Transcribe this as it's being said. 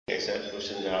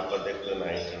Question जहाँ पर देख लो 9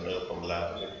 का फॉर्मूला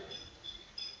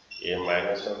ये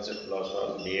 -1 से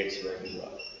 +1 dx by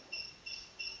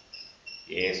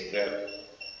dy a square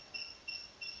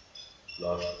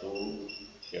 +2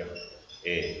 क्या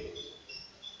a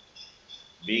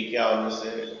b क्या होने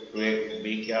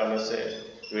से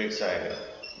 2x आएगा,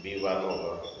 b 1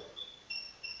 होगा,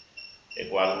 एक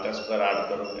 1 का स्क्वायर ऐड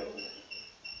करोगे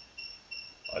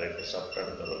और एक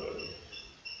सब्ट्रैक्ट करोगे,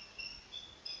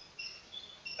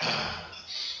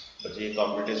 बस ये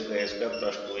complete square a square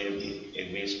plus 2ab, एक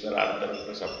b स्क्वायर ऐड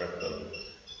करोगे सब्ट्रैक्ट करोगे,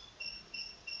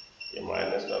 ये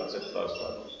 -1 से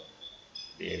 +1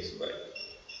 dx बाई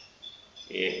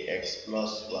ax +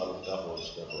 1 का होल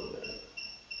स्क्वायर हो जाएगा,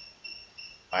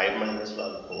 i - 1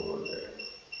 4 हो जाएगा।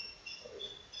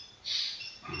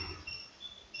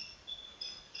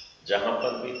 जहां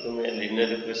पर भी तुम्हें लीनियर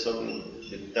इक्वेशन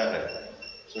दिखता है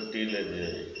तो t ले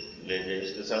जाइए,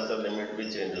 इसके साथ साथ लिमिट भी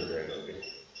चेंज हो जाएगा।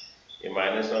 ये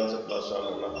 -1 से +1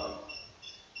 होना,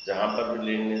 जहां पर भी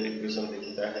लीनियर इक्वेशन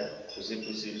दिखता है उसी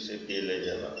से t ले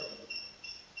जाना,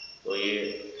 तो ये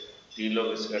t लोग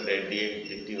इसका dt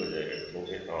हो जाएगा,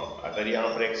 क्योंकि हाँ अगर यहाँ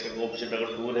पर x का कोएफिशिएंट अगर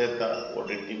 2 रहता वो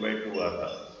dt/2 आता,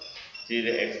 फिर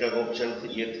x का कोएफिशिएंट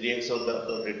ये 3x होता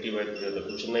तो dt/3 होता,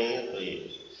 कुछ नहीं है तो ये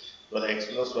और x +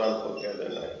 1 को क्या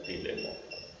लेना है, t लेना है।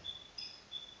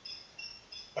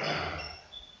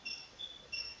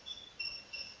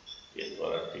 ये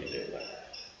द्वारा t लेना है,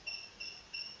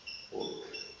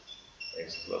 x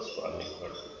 + 1 =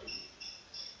 t,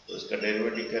 तो इसका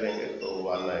डेरिवेटिव करेंगे तो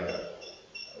 1 आएगा,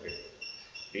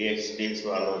 dx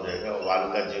 1 हो जाएगा, 1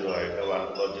 का 0 आएगा, 1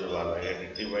 + 0 1 आएगा,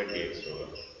 dt/dx होगा,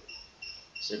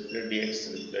 simply dx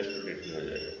replace to dt हो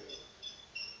जाएगा।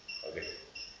 ओके,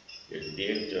 ये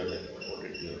dx जो है वो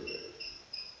dt हो जाएगा।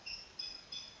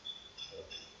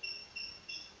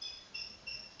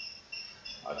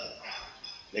 अच्छा,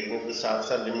 लेकिन इसके साथ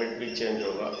साथ लिमिट भी चेंज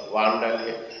होगा, 1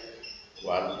 डालिए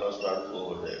 1 + 1 2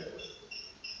 हो जाएगा,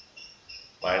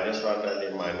 -1 डालिए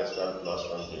 -1 + 1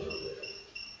 0 हो जाएगा।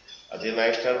 अच्छा,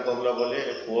 नेक्स्ट टर्म फॉर्मूला बोलिए,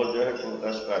 4 जो है 2 का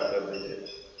स्क्वायर कर दीजिए,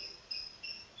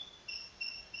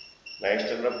 नेक्स्ट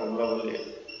टर्म का फॉर्मूला बोलिए,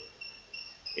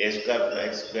 a स्क्वायर +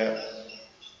 x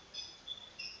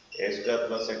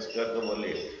स्क्वायर तो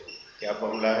बोलिए क्या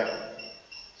फॉर्मूला है,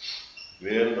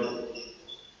 वीरेंद्र,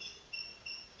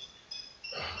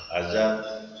 आजाद,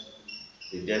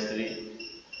 विद्याश्री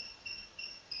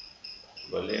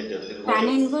बोलिए, tan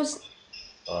inverse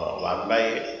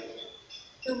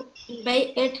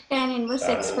 1/8 tan inverse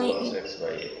x by 8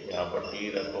 यहाँ पर t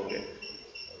रखोगे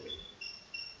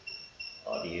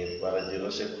और ये हमारा 0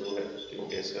 से 2 है,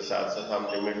 क्योंकि इसके साथ साथ हम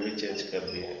लिमिट भी चेंज कर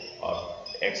दिए हैं और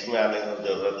x में आने की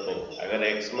जरूरत नहीं, अगर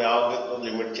x में आओगे तो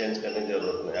लिमिट चेंज करने की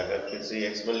जरूरत नहीं, अगर फिर से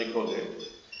x में लिखोगे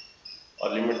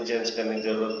और लिमिट चेंज करने की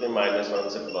जरूरत नहीं, -1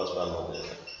 से +1 हो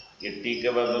जाएगा। ये t के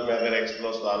बदले में अगर x +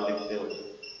 1 लिखते हो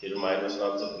फिर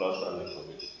 -1 से +1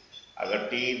 लिखोगे, अगर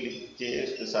t लिखते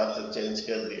इसके साथ चेंज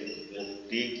कर दिए,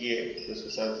 t किए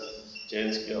उसके साथ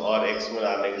चेंज किया और x में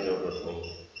आने की जरूरत नहीं,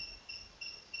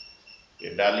 ये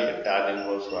डालिए tan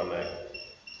इनवर्स 1 है,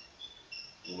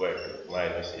 2/2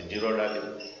 माइनस 0 डालिए,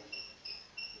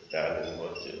 tan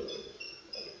इनवर्स 0,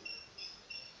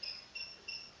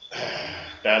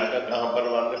 tan का कहाँ पर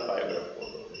मान रहे,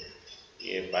 5/4,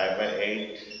 ये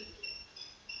 5/8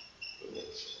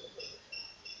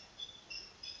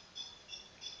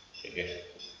 ठीक है,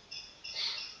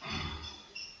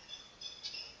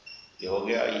 ये हो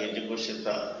गया, ये जो क्वेश्चन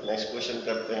था। नेक्स्ट क्वेश्चन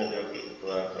करते हैं जो कि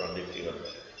थोड़ा डिफिकल्ट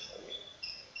है,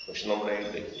 क्वेश्चन नंबर 8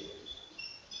 देखिए,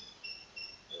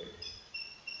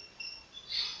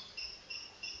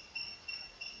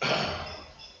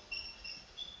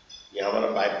 ये हमारा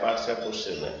बाय पार्ट्स का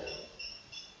क्वेश्चन है,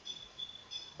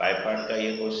 बाय पार्ट का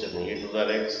ये क्वेश्चन है,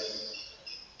 e⁻x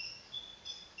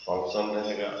फंक्शन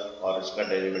रहेगा और इसका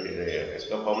डेरिवेटिव रहेगा,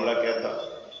 इसका फॉर्मूला क्या था,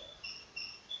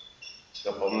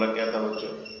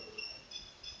 बच्चों,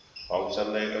 फंक्शन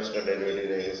रहेगा उसका डेरिवेटिव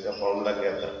रहेगा, इसका फॉर्मूला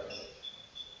क्या था,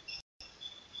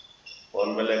 कौन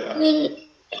बोलेगा,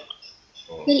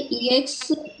 ex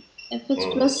fx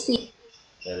plus c,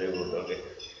 very good, okay,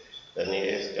 then ये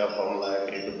इसका फॉर्मूला है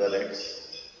e⁻x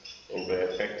into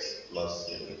fx plus c,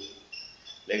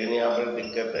 लेकिन यहाँ पर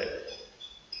दिक्कत है,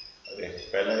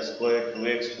 पहले इसको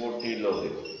 2x को t लोगे,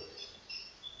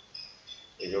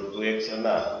 ये जो 2x है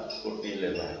ना इसको t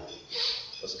लेना है,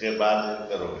 उसके बाद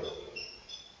करोगे,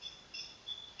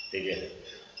 ठीक है,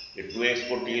 ये 2x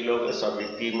को t लोगे सभी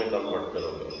t में कन्वर्ट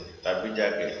करोगे, तभी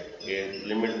जाके ये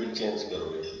लिमिट भी चेंज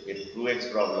करोगे, ये 2x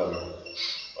प्रॉब्लम है।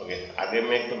 ओके, आगे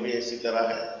में कभी ऐसी तरह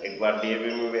है, एक बार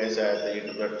डीएवी में भी ऐसा आया था,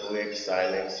 e⁻2x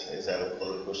sin x ऐसा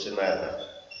क्वेश्चन आया था,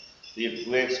 तो ये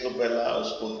 2x को पहला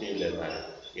उसको t लेना है,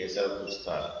 ये सब कुछ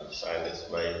था, कुछ साइन एक्स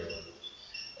बाई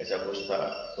ऐसा कुछ था।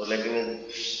 तो लेकिन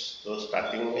तो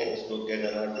स्टार्टिंग में इसको क्या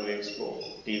करना है, 2x को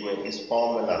t में इस फॉर्म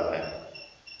में लाना है,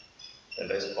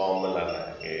 इस फॉर्म में लाना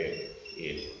है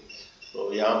ये। तो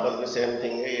यहाँ पर भी सेम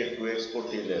थिंग है, ये 2x को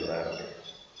t लेना है।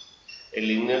 ये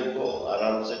लीनियर को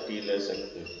आराम से t ले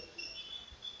सकते हो,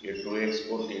 ये 2x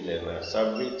को t लेना है, सब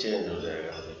भी चेंज हो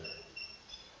जाएगा,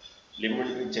 लिमिट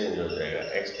भी चेंज हो जाएगा।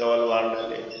 x का वाला 1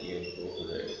 डाले ये 2 हो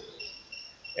जाएगा,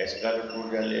 x का 2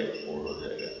 डाले 4 हो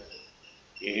जाएगा,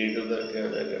 ये e टू द क्या हो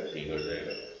जाएगा, t हो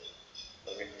जाएगा।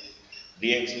 ओके,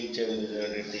 dx भी चेंज हो जाएगा,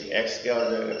 dt x क्या हो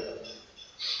जाएगा,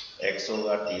 x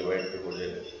होगा t/2 हो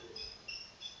जाएगा।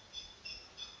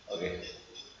 ओके,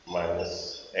 माइनस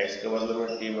x के बदले में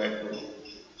t/2,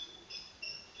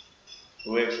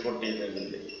 2x को t ले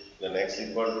लीजिए, then x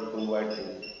equal to 2/2,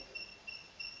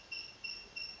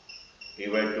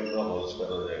 t/2 का होल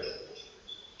स्क्वायर हो जाएगा,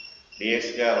 dx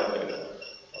क्या हो जाएगा।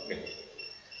 ओके,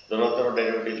 दोनों तरफ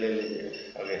डेरिवेटिव ले लीजिए।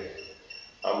 ओके,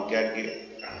 हम क्या किए,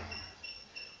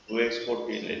 2x को t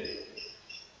ले लिए,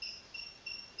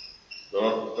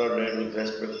 दोनों तरफ derivative with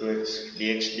respect to x,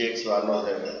 dx 1 हो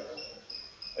जाएगा,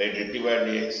 और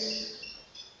dt/dx।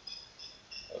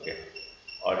 ओके,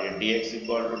 और ये dx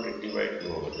इक्वल टू dt/2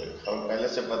 हो जाएगा। हमें पहले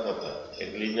से पता था,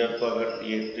 एक लीनियर को अगर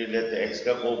ये t लेते हैं, x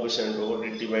का कोएफिशिएंट वो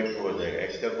dt/2 हो जाएगा,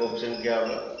 x का कोएफिशिएंट क्या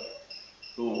होगा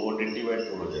 2, वो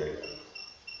dt/2 हो जाएगा।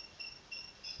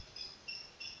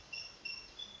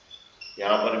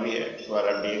 यहाँ पर भी है,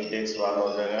 द्वारा dx 1 हो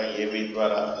जाएगा, ये भी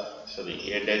द्वारा, सॉरी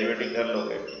ये डेरिवेटिव कर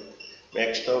लोगे, मैं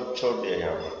एक स्टॉप छोड़ दिया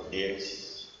यहाँ पर, dx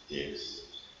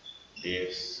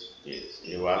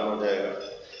ये 1 हो जाएगा,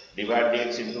 डिवाइड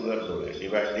dx इंटू कर दोगे,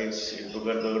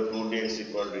 2dx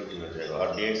इक्वल dt हो जाएगा, और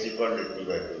dx इक्वल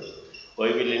dt/2। कोई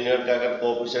भी लीनियर का अगर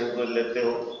कोएफिशिएंट को लेते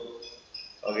हो,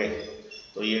 ओके,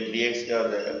 तो ये dx क्या हो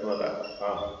जाएगा तुम्हारा,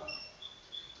 हाँ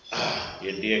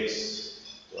ये dx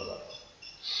द्वारा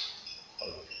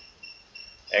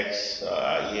x,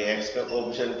 ये x का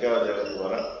कोएफिशिएंट क्या हो जाएगा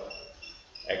तुम्हारा,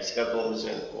 x का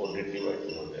कोएफिशिएंट वो dt/2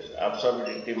 हो जाएगा। आप सब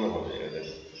dt में हो जाएगा।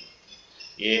 देखो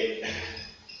ये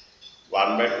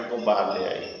 1/2 को बाहर ले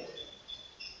आइए।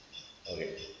 ओके,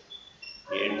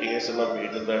 ये integration of e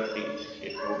to the t, ये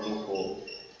 2 to 4,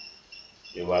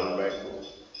 ये 1/2,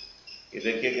 ये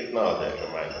देखिए कितना हो जाएगा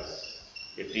माइनस,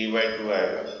 ये t/2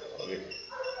 आएगा। ओके,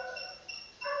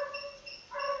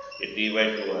 ये t/2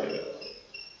 आएगा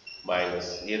माइनस,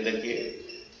 ये देखिए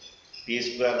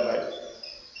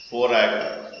t²/4 आएगा,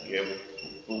 ये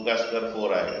 2 का स्क्वायर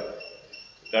 4 आएगा,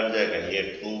 कट जाएगा, ये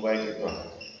 2 कितना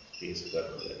t²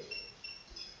 हो जाएगा,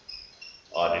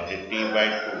 और ये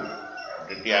dt/2,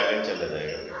 dt आगे चले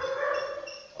जाएगा।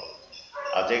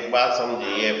 आज एक बात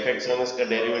समझिए, ये fx में इसका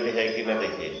डेरिवेटिव है कि ना,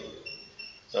 देखिए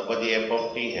सपोज ये f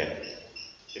है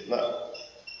कितना,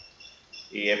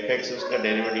 ये fx उसका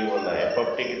डेरिवेटिव होना है, f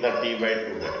कितना t/2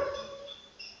 है,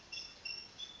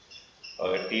 और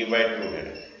t/2 है,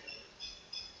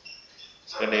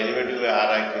 इसका डेरिवेटिव आ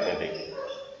रहा है कि नहीं, देखिए।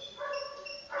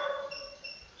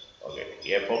 ओके,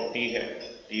 ये f है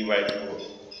t/2,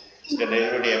 इसका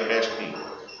डेरिवेटिव f',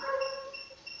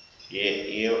 ये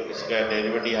इसका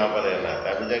डेरिवेटिव यहाँ पर रहना है,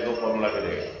 तभी तक वो फॉर्मूला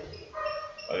मिलेगा।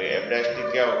 और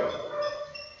f' क्या होगा,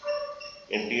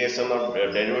 integration of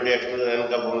derivative x to the n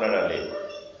का फॉर्मूला डालिए,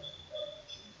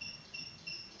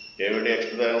 derivative x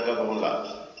to the n का फॉर्मूला,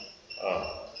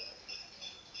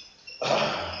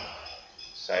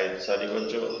 शायद सॉरी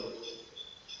बच्चों,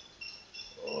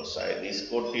 शायद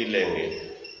इसको t लेंगे,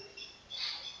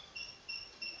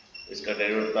 इसका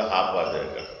डेरिवेटिव का हाफ आ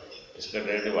जाएगा, इसका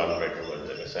डेरिवेटिव 1/2 बन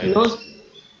जाएगा शायद।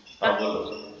 हाँ बोलो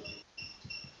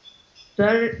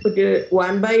सर,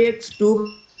 1/x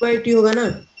 2/t होगा ना,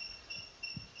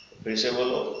 फिर से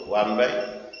बोलो 1/,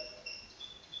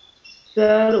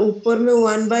 सर ऊपर में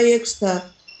 1/x था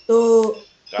तो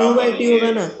 2/t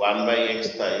होगा ना, 1/x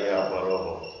था यहाँ पर, हो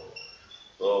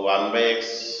तो 1/x,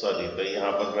 सॉरी तो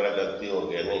यहाँ पर मेरा गलती हो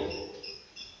गया, नहीं।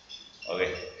 ओके,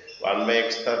 1/x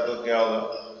था तो क्या होगा,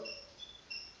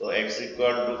 तो x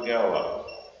इक्वल टू क्या होगा,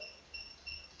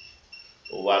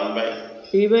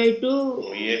 1/t/2,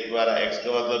 ये द्वारा x के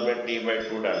बदले में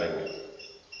t/2 डालेंगे।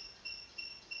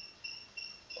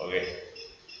 ओके,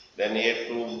 देन ये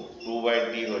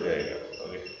 2/t हो जाएगा।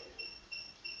 ओके,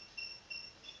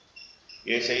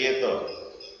 ये सही है, तो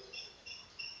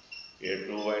ये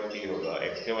 2/t होगा,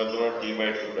 x के बदले में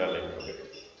t/2 डालेंगे।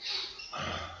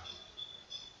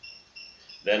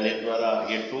 देन ये द्वारा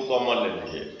ये 2 कॉमन ले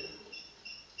लीजिए,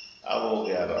 अब हो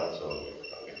गया, आराम से हो गया।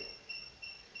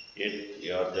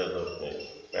 ये और जरूरत नहीं,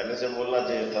 पहले से बोलना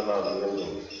चाहिए था ना।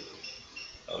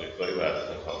 ओके, कोई बात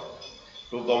नहीं, हाँ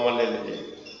 2 कॉमन ले लीजिए।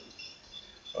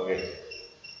 ओके,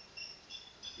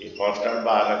 ये कांस्टेंट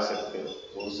बाहर रख सकते हो,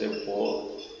 2 से 4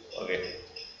 okay,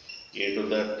 A to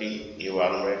the T, ये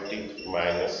 1/t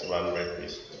माइनस 1/t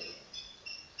स्क्वायर।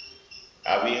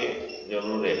 अब ये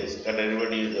जरूर है, इसका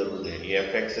डेरिवेटिव जरूर है, ये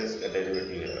एफ एक्स इसका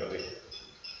डेरिवेटिव है। ओके,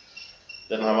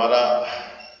 देन हमारा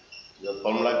जो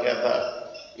फॉर्मूला क्या था,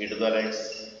 ई टू द एक्स,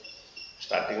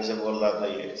 स्टार्टिंग से बोल रहा था,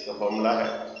 ये इसका फॉर्मूला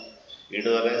है ई to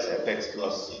the x F x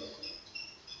plus सी।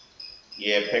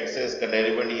 ये एफ एक्स है, इसका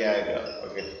डेरिवेटिव आएगा।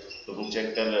 ओके, तुम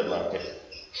चेक कर लेना,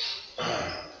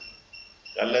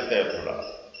 कर लेते हैं थोड़ा।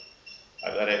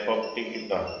 अगर एफ ऑफ टी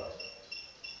कितना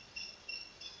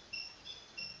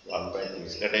 1/t,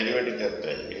 इसका डेरिवेटिव करते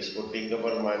हैं, इसको टी के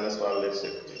ऊपर -1 लिख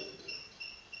सकते हैं,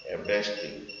 एफ डैश टी।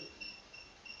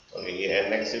 ओके, ये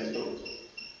N x into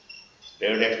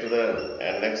David x to the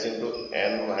N x into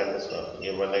N -1,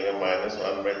 ये बनेगा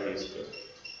 -1/t square.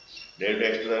 David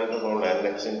x to the N का formula N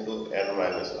x into N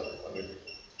 -1,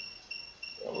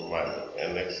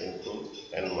 N x into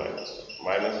N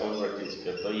 -1/t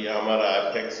square. तो ये हमारा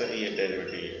F x है, ये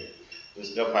derivative है। तो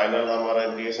इसका फाइनल हमारा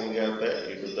इंटीग्रेशन क्या होता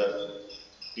है, ई to the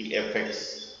T F x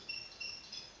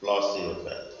plus सी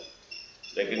होता है,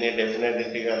 लेकिन ये डेफिनेट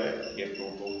इंटीग्रल है, ये 2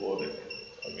 to 4 है।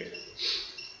 ओके,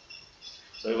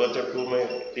 तो ये बच्चों 2 में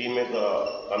टी में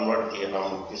कन्वर्ट किए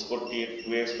हम, इसको टी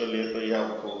 2x को लिए तो ये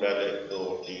हम 2 डाले, तो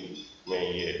टी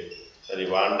में ये सॉरी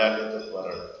 1 डाले तो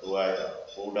तुम्हारा 2 आएगा,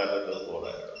 4 डाले तो 4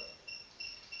 आएगा।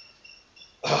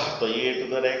 तो ये to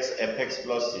the x F x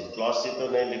plus सी तो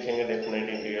नहीं लिखेंगे डेफिनेट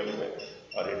इंटीग्रल में,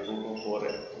 और ये 2 to 4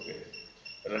 है। ओके,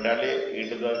 पहले डालिए, ई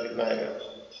टू द कितना आएगा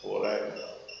 4 आएगा,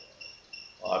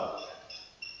 और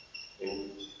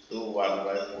इंटू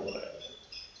 1/4 आएगा।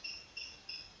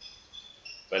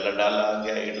 पहला डाला आ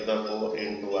गया ई टू द 4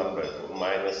 इंटू 1/4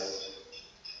 माइनस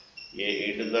ये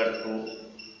ई टू द 2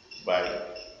 बाई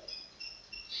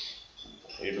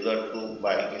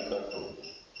कितना 2,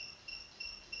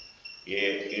 ये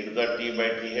ई to the T by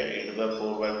T है, ई to the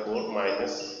 4/4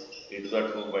 minus E to the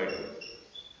 2/2।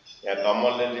 यहाँ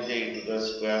कॉमन ले लीजिए, ई टू द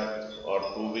स्क्वायर और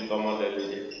 2 भी कॉमन ले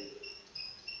लीजिए,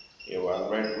 ये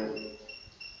 1/2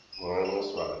 माइनस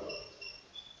 1।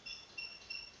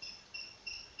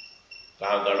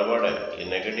 कहाँ गड़बड़ है, ये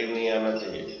नेगेटिव नहीं आना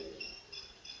चाहिए।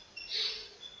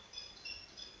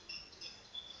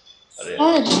 अरे सर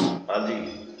हाँ जी,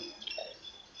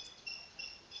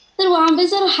 सर वहां पे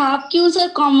सर हाफ क्यों सर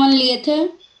कॉमन लिए थे?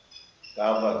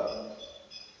 कहाँ पर,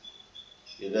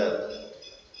 इधर,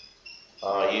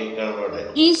 हाँ ये गड़बड़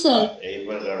है, जी सर। यही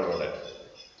पर गड़बड़ है।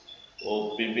 वो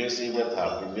पीबीएसई में था,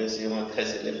 पीबीएसई में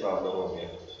कैसे लिए प्रॉब्लम हो गया।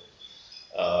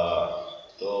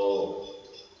 तो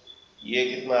ये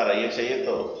कितना आ रहा है, ये चाहिए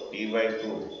तो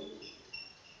t/2,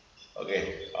 ओके,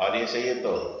 और ये चाहिए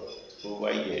तो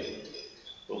 2/a,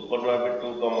 तो ऊपर में भी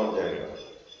 2 कॉमन जाएगा।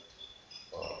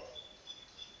 हाँ,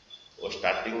 वो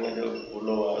स्टार्टिंग में जो पुल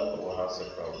हुआ तो वहां से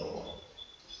प्रॉब्लम हुआ,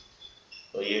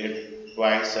 तो ये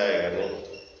ट्वाइस आएगा, नहीं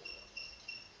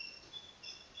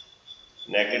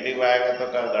नेगेटिव आएगा तो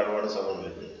कहाँ गड़बड़ समझ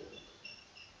लीजिए।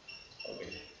 ओके,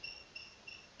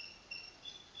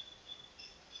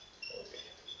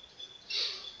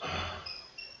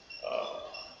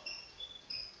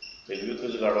 फिर भी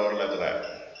कुछ गड़बड़ लग रहा है,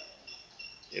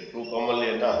 ये 2 कॉमन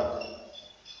लिए ना।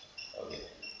 ओके,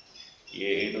 ये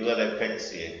ई टू द एफ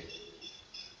एक्स, ये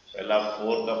पहला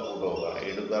 4 का पुट होगा,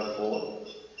 ई टू द 4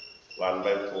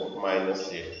 1/4 माइनस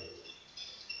ये।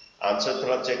 आंसर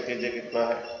थोड़ा चेक कीजिए कितना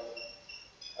है।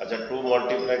 अच्छा, 2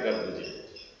 मल्टीप्लाई कर दीजिए,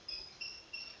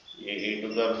 ये ई टू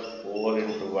द 4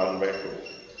 इंटू 1/2,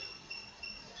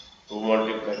 2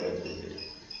 मल्टीप्लाई कर दीजिए,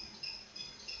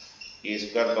 ये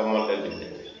स्क्वायर कॉमन ले लीजिए,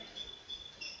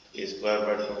 ये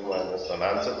स्क्वायर/2 माइनस 1।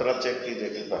 आंसर थोड़ा चेक कीजिए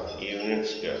कितना, ये यूनिट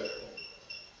स्क्वायर।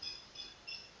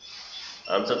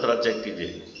 आंसर थोड़ा चेक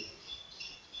कीजिए।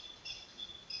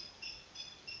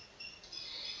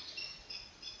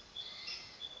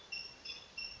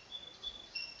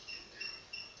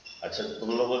 अच्छा,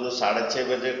 तुम लोगों जो 6:30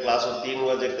 बजे क्लास हो 3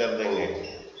 बजे कर देंगे,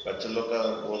 बच्चे लोग का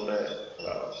बोल रहे हैं,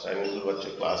 सैनिक बच्चे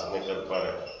क्लास नहीं कर पा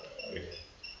रहे,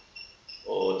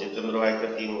 और जितेंद्र भाई का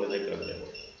 3 बजे कर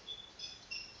देंगे।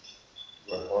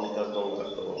 मैं फोन कर दूंगा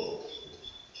तो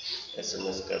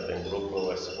एसएमएस कर देंगे, ग्रुप में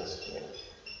एसएमएस करेंगे।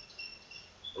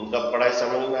 उनका पढ़ाई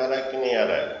समझ में आ रहा है कि नहीं आ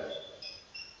रहा है?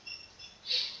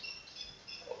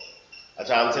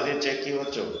 अच्छा, आंसर ये चेक किए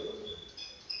बच्चों,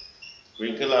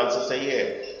 ट्विंकल आंसर सही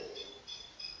है?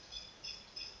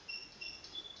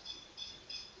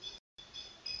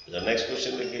 नेक्स्ट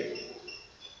क्वेश्चन देखिए,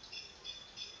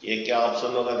 ये क्या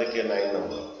ऑप्शन होगा, देखिए 9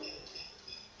 नंबर।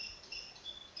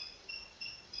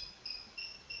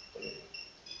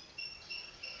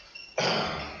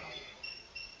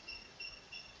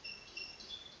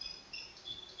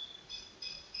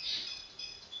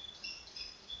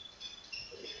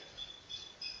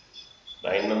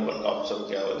 9 नंबर का ऑप्शन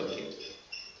क्या हो, देखिए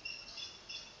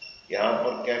यहाँ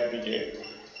पर क्या कीजिए,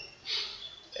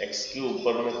 एक्स की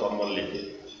ऊपर में कॉमन लीजिए,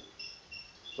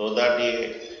 सो दैट ये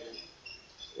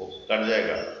वो कट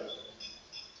जाएगा,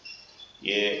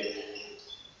 ये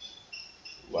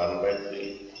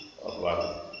 1/3 और 1,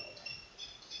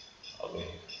 ओके।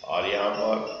 और यहाँ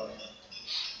पर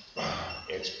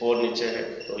x4 नीचे है,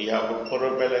 तो यहाँ पर ऊपर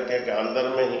में पहले क्या क्या अंदर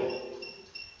में ही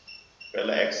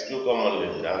पहले एक्स क्यू कॉमन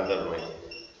लीजिए अंदर में,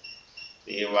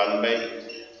 तो ये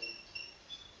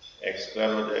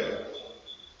 1/x² हो जाएगा,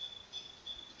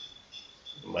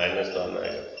 -1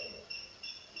 आएगा,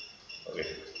 ओके।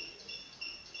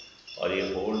 और ये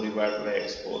होल डिवाइड बाय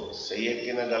x4 सही है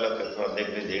कि ना गलत है, थोड़ा देख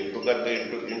लीजिए, इंटू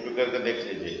करके देख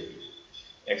लीजिए।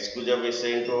 x को जब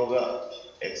इससे इंटू होगा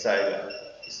x आएगा,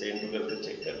 इसे इंटू करके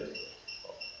चेक कर लीजिए,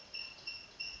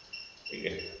 ठीक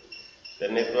है।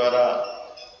 करने द्वारा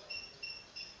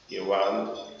ये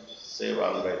 1 से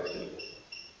 1/3,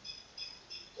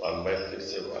 1/3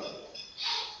 से 1,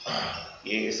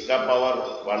 ये इसका पावर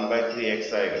 1/3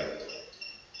 x आएगा,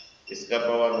 इसका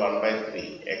पावर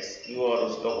 1/3 x³ और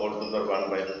उसका होल टू द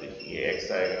 1/3 ये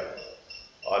x आएगा,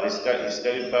 और इसका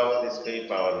भी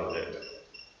पावर हो जाएगा,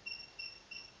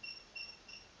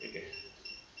 ठीक है।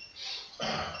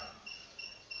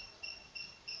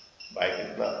 बाय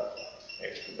कितना,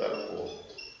 x⁴,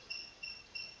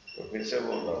 तो फिर से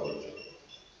बोलना बच्चों,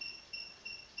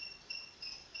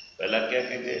 पहला क्या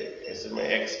कीजिए, ऐसे में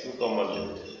x³ कॉमन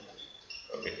लीजिए,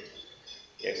 ओके।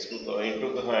 x² को इंटू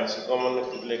करना, x कॉमन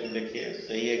लेके देखिए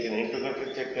सही है कि नहीं, इंटू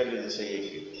करके चेक कर लीजिए सही है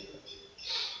कि,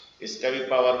 इसका भी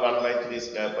पावर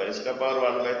 1/3 इसका पावर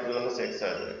 1/3 होने से x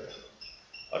आ जाएगा,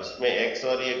 और इसमें x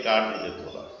और ये काट दीजिए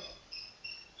थोड़ा,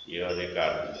 ये और ये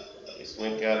काट दीजिए,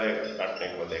 इसमें क्या रहेगा, काटने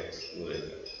के बाद x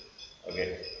रहेगा, ओके।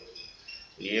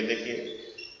 ये देखिए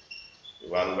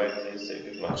 1/3 से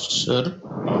कितना, सर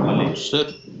हाँ बोलिए, सर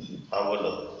हाँ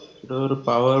बोलो। सर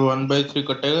पावर 1/3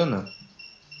 कटेगा ना?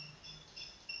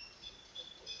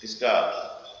 किसका,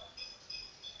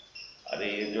 अरे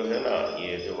ये जो है ना,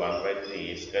 ये जो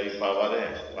 1/3 इसका भी पावर है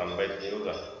 1/3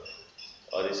 होगा,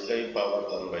 और इसका भी पावर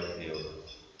 1/3 होगा,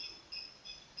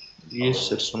 ये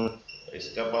सर समझ।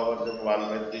 इसका पावर जब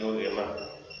 1/3 हो गया ना,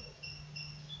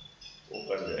 वो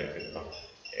कट जाएगा कितना,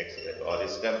 x रहेगा, और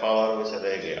इसका पावर वैसे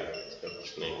रह गया, इसका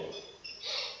कुछ नहीं है।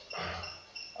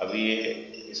 अभी ये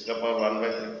इसका पावर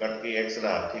 1/3 कट के x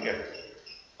रहा, ठीक है।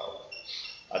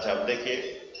 अच्छा अब देखिए,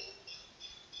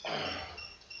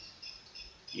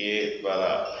 ये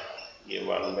द्वारा ये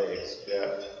 1/x²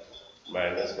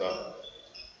 -1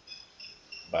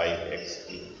 x³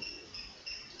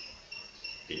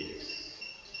 dx,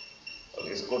 और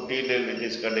इसको t ले लीजिए,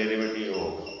 इसका डेरिवेटिव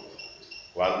होगा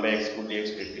 1/x को dx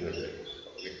dt हो जाएगा,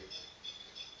 ओके।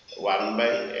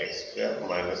 1/x²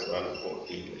 -1 को t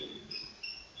ले,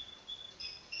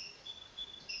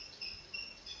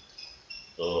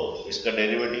 तो इसका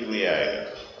डेरिवेटिव भी आएगा,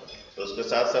 तो उसके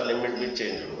साथ साथ लिमिट भी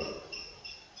चेंज होगा,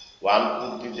 1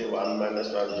 पुट कीजिए, 1 - 1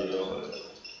 0 होगा,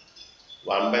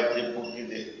 1/3 पुट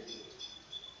कीजिए,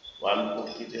 1 पुट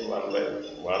कीजिए, 1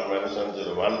 - 1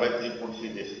 0, 1/3 पुट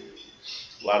कीजिए,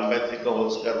 1/3 का होल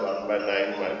स्क्वायर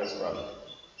 1/9 - 1,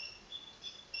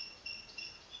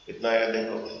 कितना आएगा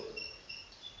देखो,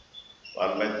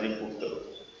 1/3 पुट करो,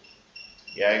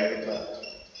 क्या आएगा कितना,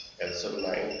 LCM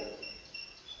 9,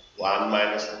 1 -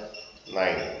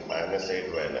 9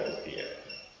 -8/9 दिया है,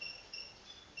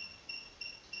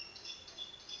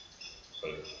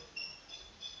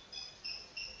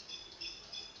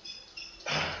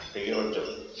 ठीक है बच्चों।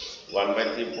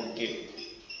 1/3 पुट की,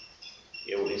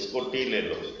 ये इसको t ले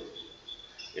लो,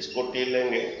 इसको t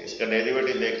लेंगे, इसका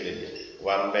डेरिवेटिव देख लीजिए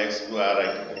 1/x³ आ रहा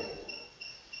है कि नहीं,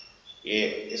 ये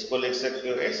इसको लिख सकते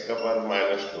हो x का पावर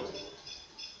 -2,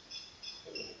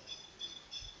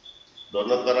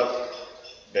 दोनों तरफ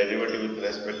derivative with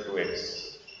respect to x,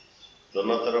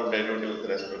 दोनों तरफ derivative with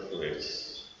respect to x,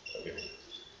 okay.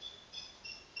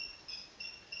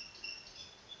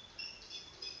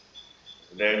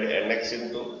 Dead nx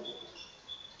into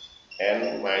n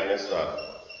 -1,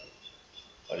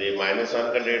 और ये -1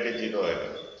 का डेरिवेटिव 0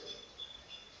 आएगा,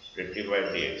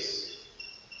 dt/dx,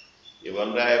 ये बन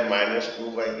रहा है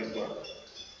 -2 कितना,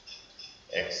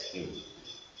 x³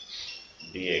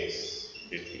 dx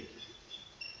dt।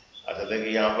 अच्छा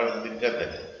देखिए यहाँ पर दिक्कत है,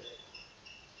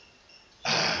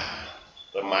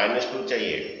 तो -2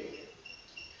 चाहिए,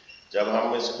 जब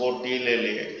हम इसको t ले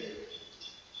लिए,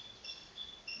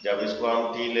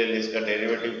 इसका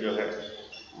डेरिवेटिव जो है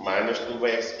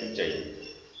 -2/x³ चाहिए,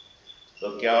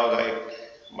 तो क्या होगा, एक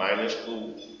 -2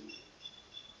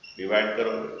 डिवाइड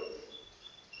करोगे,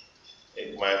 एक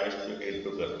 -2 के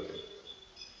इंटू करोगे,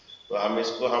 तो हम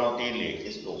इसको हम टी लिए,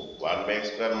 किसको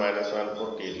 1/x² - 1 को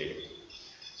टी लिए,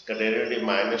 इसका डेरिवेटिव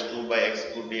 -2/x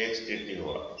को dx dt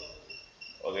हुआ।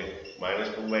 ओके,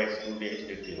 -2/x को dx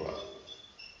dt हुआ।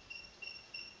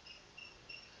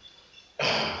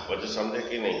 वजह समझे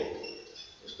कि नहीं?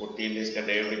 इसको टी लिए, इसका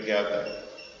डेरिवेटिव क्या आता है?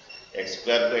 x²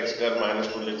 को x²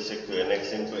 - 2 लिख सकते हो, nx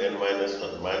 × n - 1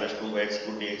 -2/x को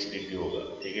dx dt होगा।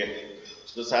 ठीक है,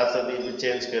 उसके साथ साथ ये भी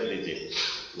चेंज कर दीजिए,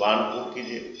 1 पुट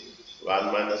कीजिए, 1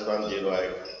 - 1 0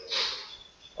 आएगा,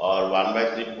 और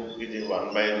 1/3 पुट कीजिए,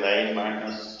 1/9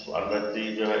 -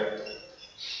 1/3 जो है,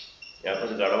 यहाँ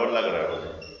कुछ गड़बड़ लग रहा है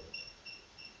मुझे।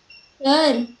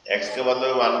 सर x के बदले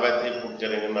में 1/3 पुट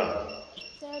करेंगे ना,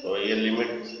 तो ये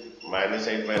लिमिट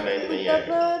 -8/9 नहीं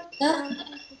आएगा।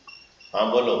 हाँ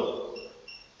बोलो।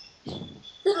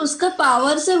 सर उसका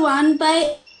पावर सर 1/x²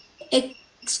 -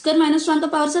 1 का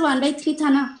पावर सर 1/3 था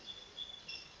ना?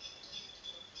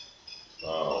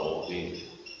 हाँ वो भी,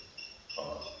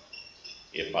 हाँ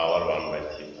ये पावर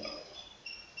 1/3 था।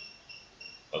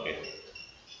 ओके,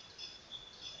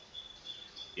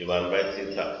 ये 1/3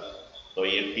 था, तो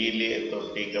ये t लिए तो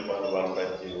t का पावर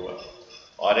 1/3 हुआ।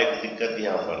 और एक दिक्कत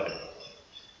यहाँ पर है,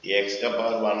 ये x का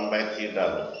पावर 1/3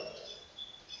 डालो,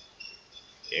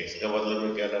 x का बदले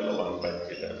में क्या डालो?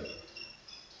 1/3 डालो,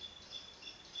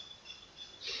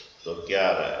 तो क्या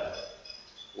आ रहा है?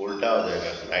 उल्टा हो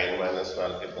जाएगा, 9 -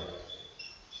 1 कितना?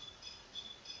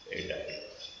 8 आएगा।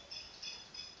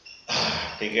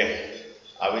 ठीक है,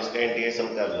 अब इसका इंटीग्रेशन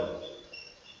कर लो।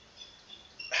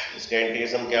 इसका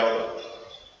इंटीग्रेशन क्या होगा?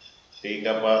 t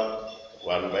का पावर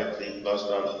 1/3 +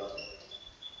 1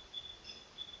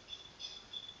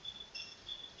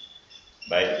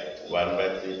 by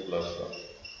 1/3 + 1।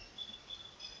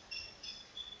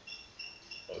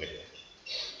 ओके,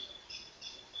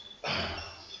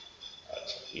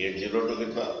 अच्छा ये 0 to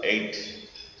कितना? 8।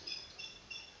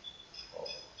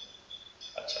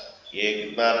 अच्छा, ये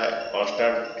कितना आ रहा है?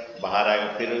 कांस्टेंट बाहर आएगा,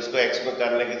 फिर उसको x में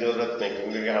करने की जरूरत नहीं,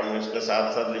 क्योंकि हमने उसके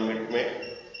साथ साथ लिमिट में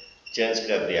चेंज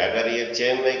कर दिया। अगर ये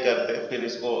चेंज नहीं करते फिर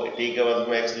इसको t के बदले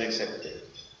में x लिख सकते हैं।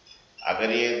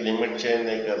 अगर ये लिमिट चेंज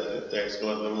नहीं करते तो x के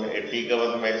बदले में t के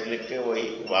बदले में x लिख के वही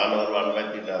 1 और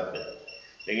 1/3 डालते हैं।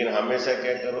 लेकिन हमेशा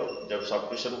क्या करो, जब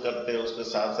सब्स्टिट्यूशन करते हो उसके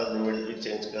साथ साथ लिमिट भी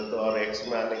चेंज कर दो, और x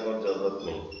में आने की और जरूरत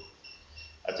नहीं।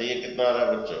 अच्छा, ये कितना आ रहा है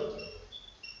बच्चों?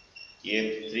 ये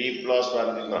 3 + 1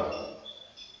 कितना?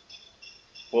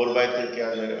 4/3 क्या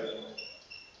आ जाएगा?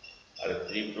 अरे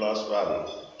 3 + 1,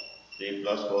 3 +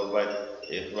 4/3,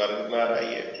 एक बार कितना आ रहा है?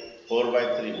 ये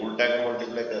 4/3, उल्टा के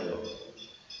मल्टीप्लाई कर लो,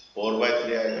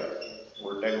 4/3 आएगा,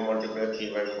 उल्टा के मल्टीप्लाई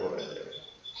 3/4 आ जाएगा।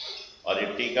 और ये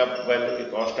t का वैल्यू की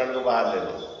कांस्टेंट को बाहर ले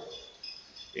लो,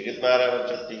 ये कितना आ रहा है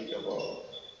बच्चों? t का पावर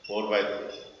 4/3,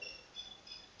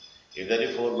 इधर ही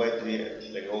 4/3 है,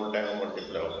 लेकिन उल्टा का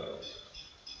मल्टीप्लाई होगा।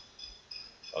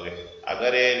 ओके,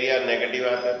 अगर एरिया नेगेटिव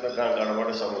आता है तो कहाँ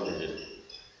गड़बड़ समझ लीजिए,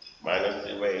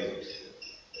 -3/8,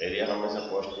 एरिया हमेशा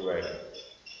पॉजिटिव आएगा।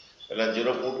 पहले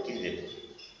 0 पुट कीजिए।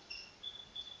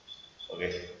 ओके,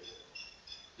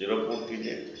 0 पुट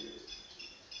कीजिए,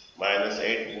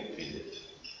 -8 पुट कीजिए,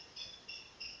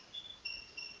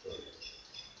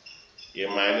 ये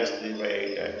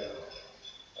 -3/8 आएगा।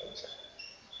 अच्छा,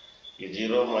 ये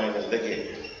 0 माइनस, देखिए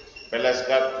पहले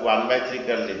इसका 1/3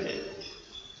 कर लीजिए,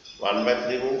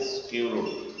 1/3 मीन्स क्यूब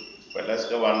रूट, पहले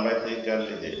इसका 1/3 कर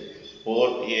लीजिए। 4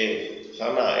 ये था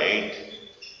ना 8,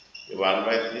 ये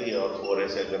 1/3 और 4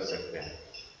 ऐसे कर सकते हैं।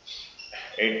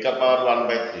 8 का पावर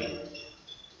 1/3,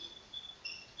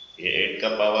 ये 8 का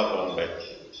पावर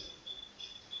 1/3।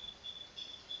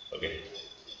 ओके,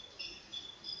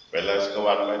 पहले इसको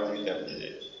 1/3 कर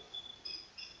लीजिए,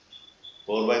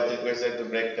 4/3 को ऐसे तो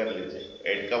ब्रेक कर लीजिए।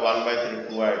 8 का 1/3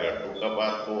 2 आएगा, 2 का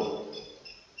पावर 4,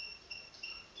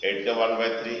 8 का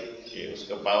 1/3 ये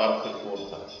उसका पावर फिर 4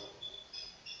 था।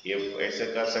 ये ऐसे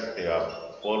कर सकते हो आप,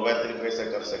 4/3 को ऐसे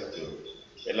कर सकते हो।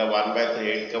 पहला 1/3,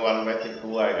 8 का 1/3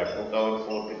 2 आएगा, 2 का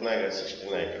 4 कितना आएगा?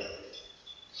 16 आएगा।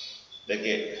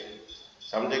 देखिए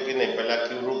समझे कि नहीं? पहला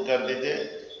क्यूब रूट कर दीजिए,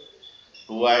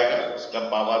 2 आएगा, उसका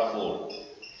पावर 4,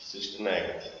 16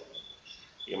 आएगा।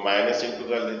 ये माइनस इंटू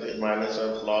कर लीजिए, माइनस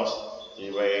और प्लस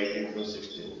 3/8 इंटू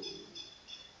 16,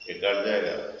 ये कट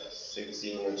जाएगा 6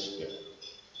 यूनिट्स पे।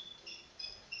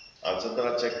 आंसर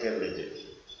थोड़ा चेक कर लीजिए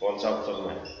कौन सा ऑप्शन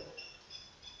में है।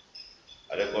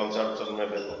 अरे कौन सा ऑप्शन में?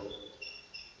 देखो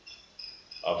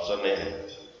ऑप्शन ए है,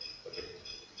 ओके,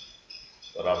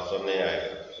 और ऑप्शन ए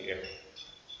आएगा। ठीक है,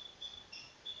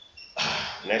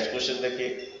 नेक्स्ट क्वेश्चन देखिए,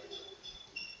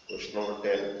 question number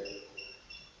 10।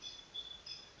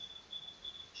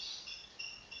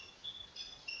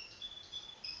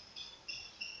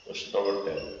 Question number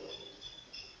 10,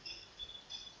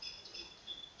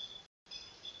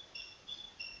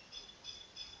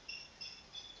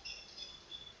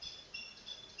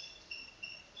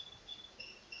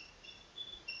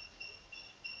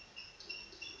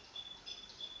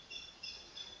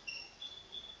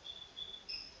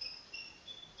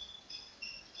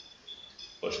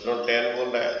 question 10 बोल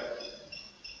रहा है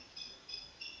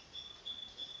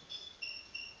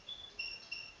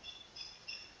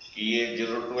कि ये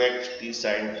 0 to x t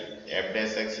sin f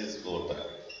dash x इसको होता है।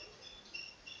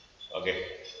 ओके,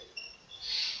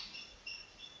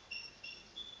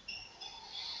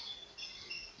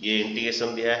 ये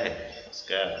इंटीग्रेशन दिया है,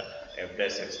 इसका f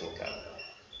dash x निकालना है।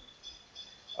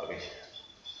 ओके,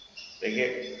 देखिए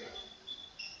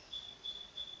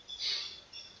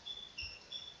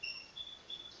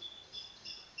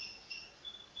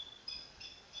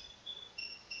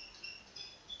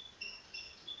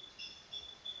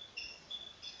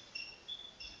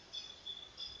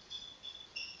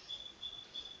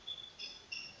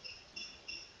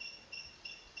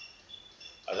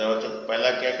अच्छा बच्चों, पहला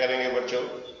क्या करेंगे बच्चों,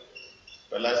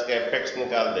 पहला इसका एफ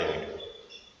निकाल देंगे।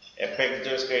 एफ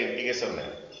जो इसका इंटीग्रेशन है,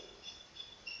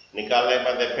 निकालने के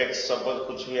बाद एफ सपोज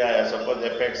कुछ भी आया, सपोज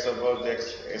एफ सपोज एक्स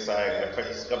ऐसा आएगा,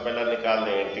 एफ का पहला निकाल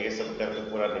देंगे, इंटीग्रेशन करके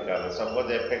पूरा निकाल दें।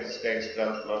 सपोज एफ का एक्स का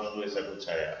प्लस 2 ऐसा कुछ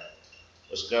आया,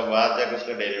 उसके बाद जाकर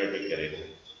उसका डेरिवेटिव करेंगे।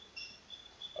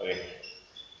 ओके,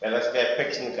 पहले इसका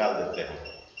एफ निकाल देते हैं।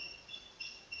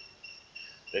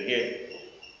 देखिए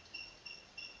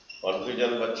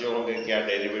कन्फ्यूजन बच्चे होंगे, क्या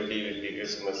डेरिवेटिव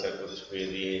इंटीग्रेशन में से कुछ भी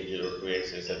दिए 0 to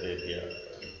x ऐसा दे दिया,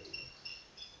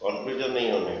 कन्फ्यूजन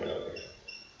नहीं होने का।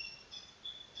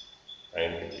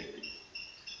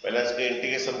 पहले इसके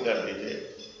इंटीग्रेशन कर दीजिए,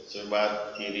 उसके बाद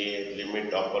फिर ये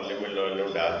limit upper limit lower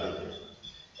limit डाल दीजिए,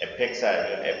 एफ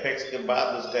आएगा, एफ के बाद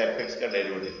उसका एफ का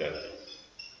डेरिवेटिव कर दीजिए।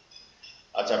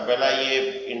 अच्छा, पहला ये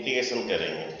इंटीग्रेशन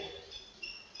करेंगे,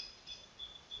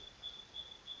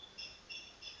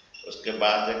 उसके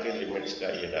बाद जाके लिमिट्स का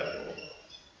ये डालेंगे।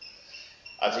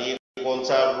 अच्छा, ये कौन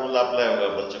सा रूल अप्लाई होगा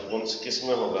बच्चों, कौन सी किस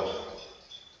में होगा,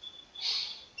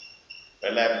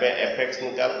 पहला एफ एक्स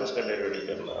निकाल के उसका डेरिवेटिव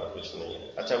करना है, कुछ नहीं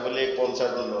है। अच्छा बोलिए कौन सा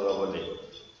रूल होगा, बोलिए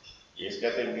ये इसका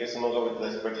तो इंटीग्रेशन होगा विद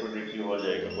रिस्पेक्ट टू dt हो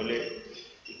जाएगा, बोलिए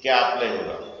क्या अप्लाई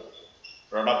होगा,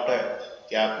 प्रोडक्ट है,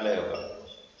 क्या अप्लाई होगा,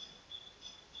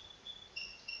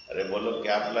 अरे बोलो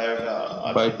क्या अप्लाई होगा,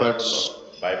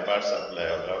 बाय पार्ट्स अप्लाई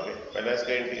होगा। ओके, पहले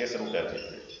इसका इंटीग्रेशन कर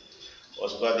दीजिए,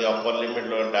 उसके बाद ये अपर लिमिट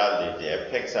लोअर डाल दीजिए,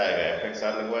 एफ आएगा, एफ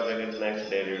आने के बाद अगर नेक्स्ट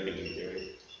डेरिवेटिव लीजिए,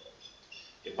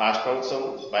 ये first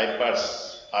function by parts,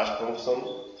 first function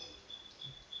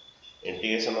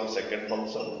integration of second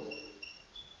function,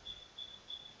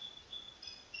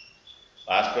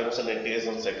 first function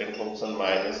integration second function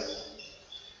minus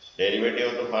derivative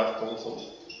of the first function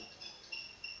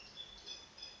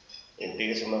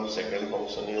integration of second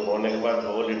function, ये होने के बाद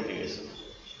होल इंटीग्रेशन।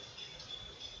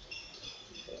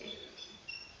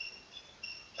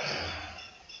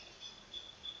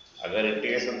 अगर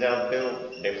इंटीग्रेशन जानते हो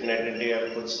डेफिनेटली आप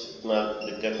कुछ इतना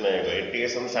दिक्कत नहीं होगा।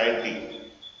 Integration sign T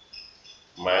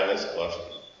minus cos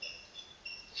T,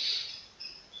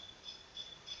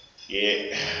 ये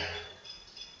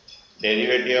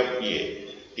डेरिवेटिव ऑफ ये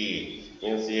टी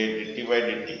मीन्स ये dt बाई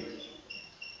dt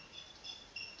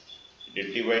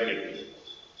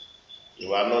ये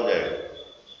 1 हो जाएगा।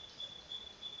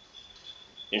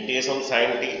 Integration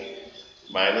sign T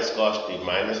minus cos T,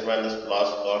 minus minus plus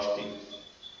cos T,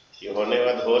 ये होने के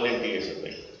बाद होल इंटीग्रेशन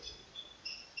है,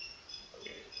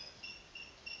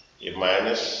 ये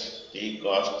minus T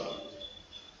cos T.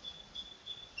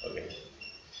 Okay,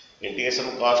 integration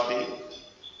cos T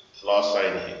plus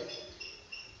sign T.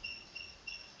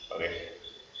 Okay,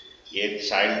 ये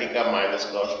साइन टी का माइनस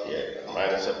कॉस टी आएगा,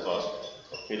 माइनस है प्लस,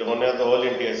 फिर होने तो whole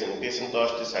integration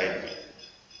cos T sign T.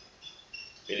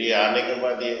 फिर ये आने के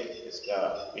बाद ये इसका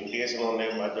इंटीग्रेशन होने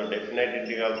के बाद जो डेफिनेट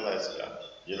इंटीग्रल था इसका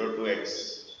 0 to x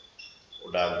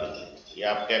वो डाल दीजिए, ये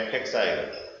आपका एफ आएगा,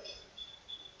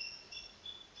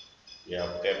 ये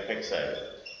आपका एफ आएगा,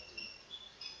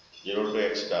 0 to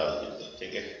x डाल दीजिए,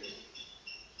 ठीक है।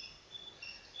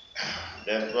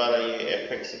 दैट्स द्वारा ये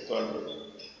एफ एक्स इक्वल टू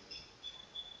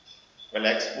पहले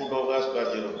एक्स पुट होगा, उसके बाद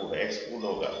 0 पुट, एक्स पुट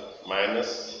होगा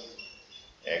minus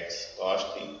x cos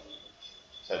T,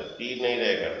 sir T नहीं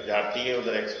रहेगा, जहाँ टी है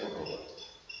उधर एक्स पुट होगा,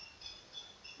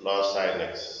 लॉस साइन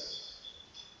एक्स,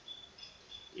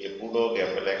 ये पुट हो गया,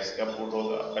 पहले एक्स का पुट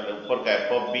होगा, पहले ऊपर का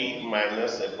F of B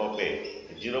minus F of A,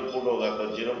 0 put होगा तो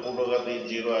 0 पुट होगा तो ये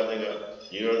 0 आ जाएगा,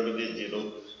 0 इंटू दी 0,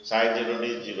 साइन 0 डी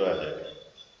 0 आ जाएगा।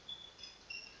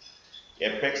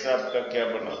 एफ एक्स आपका क्या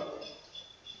बना,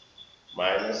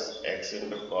 minus x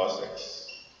into cos x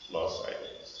plus sine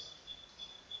x.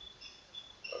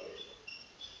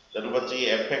 जब बच्चे ये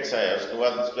एफ एक्स आया, उसके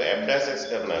बाद इसको एफ डैश एक्स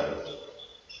करना है बच्चों,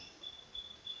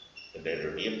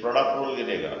 डेरिवेटिव ये प्रोडक्ट रूल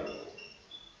गिरेगा,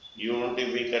 u इंटू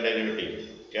v का डेरिवेटिव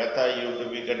क्या था, u इंटू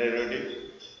v का derivative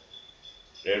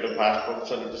derivative first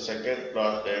function into second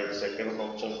plus derivative second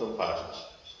function to first,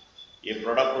 ये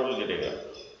प्रोडक्ट रूल गिरेगा।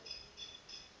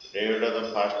 Derivative of the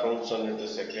first function into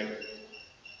second,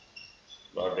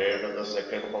 और derivative of the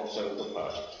second function into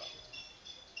first.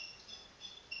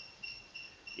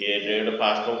 ये derivative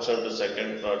first function into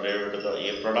second और derivative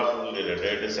ये product को ले रहे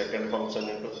derivative second function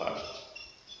into first.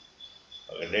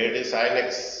 अगर डेरिवेटिव sin x,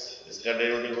 इसका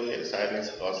डेरिवेटिव बोलिए sin x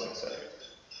cos x आएगा।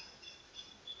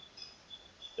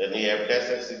 देन ये f dash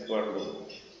x equal to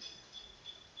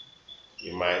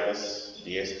ये माइनस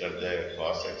dx कर जाएगा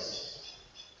cos x,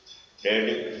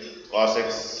 derivative cos x,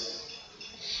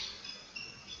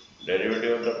 derivative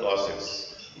of the cos x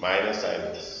minus sin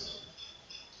x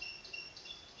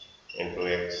into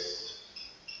x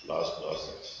plus cos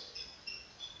x।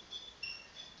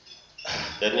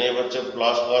 Then ये बच्चों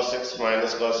plus cos x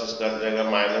minus cos x कर जाएगा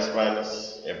minus minus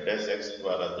f dash x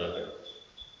द्वारा जो है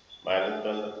minus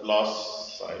plus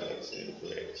sin x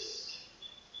into x।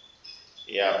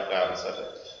 ये आपका answer है।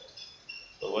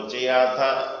 तो बच्चे यहाँ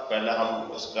था, पहले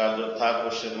हम उसका जो था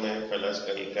क्वेश्चन में पहले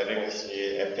इसका ये करेंगे, इसलिए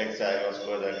एफ एक्स आएगा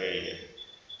उसको जाके ये।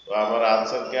 तो हमारा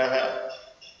आंसर क्या है?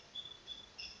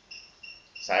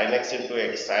 Sine x into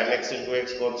x. Sine x into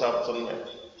x कौन सा ऑप्शन में?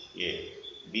 ये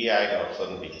बी आएगा,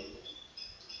 ऑप्शन बी।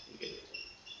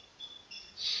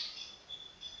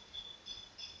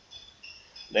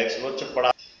 नेक्स्ट बच्चों पढ़ा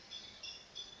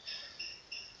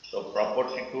तो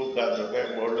प्रॉपर्टी 2 का जो है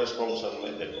मॉडुलस फंक्शन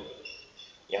में देखो,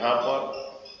 यहाँ पर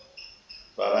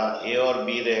सारा ए और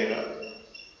बी रहेगा।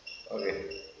 ओके,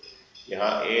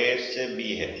 यहाँ ए से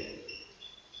बी है,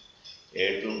 ए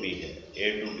टू बी है,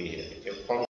 ए टू बी है, ये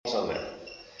फंक्शन है।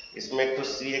 इसमें एक तो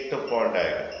सी एक तो पॉइंट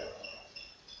आएगा।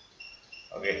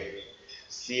 ओके,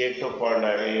 सी एक तो पॉइंट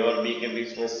आएगा, ए और बी के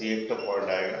बीच में सी एक तो पॉइंट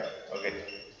आएगा। ओके,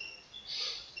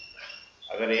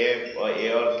 अगर ए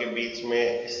और के बीच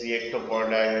में सी एक तो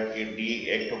पॉइंट आएगा कि डी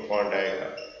एक तो पॉइंट आएगा।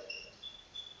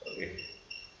 ओके,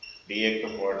 डी एक तो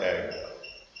पॉइंट आएगा।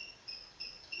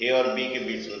 ए और बी के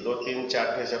बीच में 2 3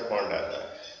 4 से पॉइंट आता है,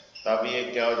 तब ये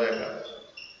क्या हो जाएगा?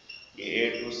 ये ए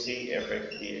to C F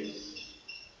x D x.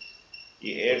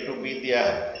 ये ए टू बी दिया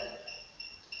है,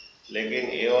 लेकिन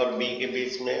ए और बी के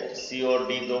बीच में सी और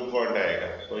डी 2 पॉइंट आएगा,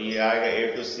 तो ये आएगा ए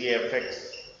to C F x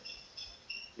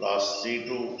plus C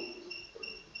to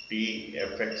D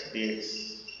F x D x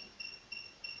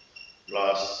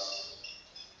plus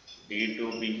D to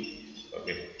be.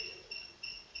 Okay,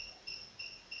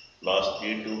 plus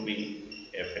D to be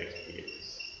F x D x.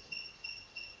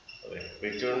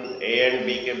 Between A and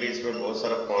B के बीच में बहुत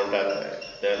सारा point आता है,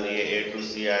 देन ये ए to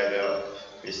सी आएगा,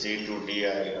 फिर सी to D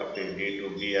आएगा, फिर डी टू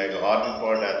बी आएगा, और भी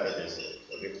पॉइंट आता है जैसे।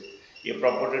 ओके, ये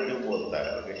प्रॉपर्टी 2 बोलता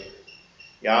है। ओके,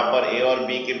 यहाँ पर ए और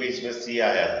बी के बीच में सी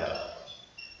आया था,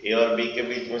 ए और बी के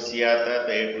बीच में सी आता है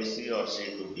तो ए टू सी और सी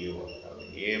टू डी होता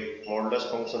है। ये मॉडुलस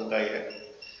फंक्शन का ही है।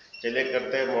 चलिए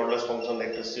करते हैं मॉडुलस फंक्शन ए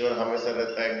टू सी, और हमेशा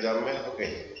रहता है एग्जाम में। ओके,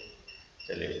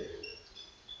 चलिए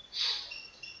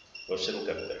क्वेश्चन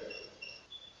करते हैं।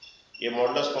 ये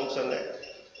मॉडुलस फंक्शन है,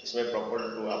 इसमें प्रॉपर्टी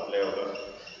 2 आप ले होगा।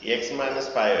 ये x माइनस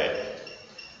 5 है।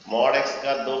 मॉड x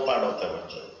का 2 पार्ट होता है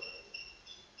बच्चों,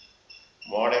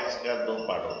 मॉड x का 2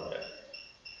 पार्ट होता है।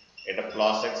 एक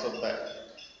प्लस x होता है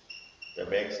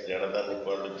जब x greater than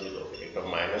equal to 0, एक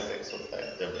माइनस x होता है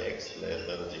जब x लेस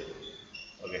देन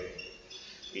 0। ओके,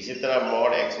 इसी तरह मॉड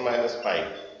x माइनस 5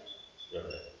 जो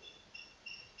है,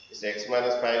 इस x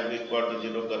माइनस 5 को इक्वल टू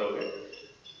 0 करोगे,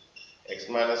 x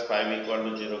माइनस 5 इक्वल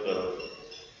टू 0 करोगे,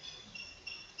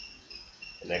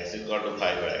 x इक्वल टू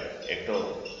 5 आएगा। एक तो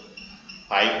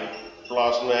 5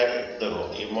 प्लस में आएगा, देखो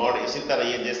ये मॉड इसी तरह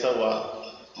ये जैसा हुआ,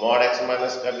 मॉड x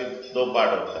माइनस का भी 2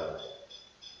 पार्ट होता है,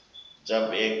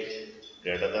 जब एक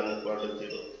ग्रेटर देन इक्वल टू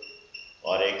 0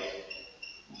 और एक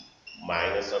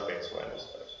minus of x minus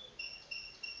 5।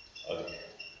 Okay,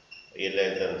 ये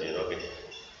लेस देन 0। ओके,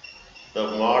 तो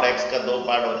मॉड x का 2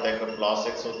 पार्ट होता है, एक प्लस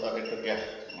x होता है, एक क्या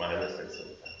माइनस x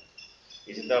होता है।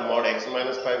 इसी तरह मॉड x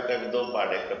माइनस 5 का भी 2 पार्ट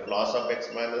है, एक प्लस ऑफ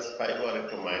x माइनस 5 और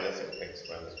एक माइनस ऑफ x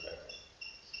माइनस 5।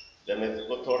 जब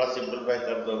इसको थोड़ा सिंपलीफाई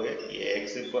कर दोगे, ये x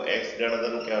को x ग्रेटर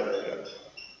देन क्या हो जाएगा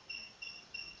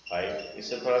 5,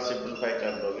 इसे थोड़ा सिंपलीफाई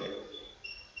कर दोगे।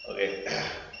 ओके,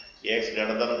 ये x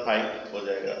ग्रेटर देन 5 हो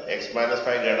जाएगा, x minus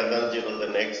 5 greater than 0,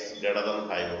 then x greater than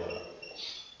 5 होगा।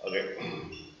 ओके,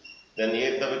 देन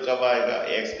ये तब कब आएगा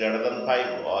x ग्रेटर देन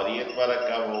 5, और ये तुम्हारा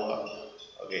कब होगा?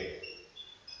 ओके,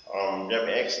 जब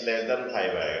x लेस देन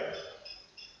 5 आएगा।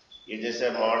 ये जैसे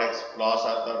मॉड x प्लस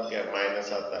आता है क्या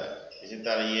माइनस आता है, इसी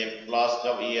तरह ये प्लस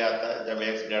कब ये आता है जब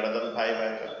x ग्रेटर देन 5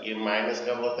 आएगा, ये माइनस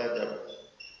कब होता है जब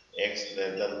x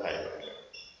लेस देन 5 आएगा।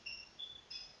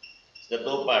 इसका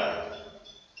 2 पार्ट है।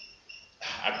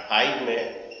 5 में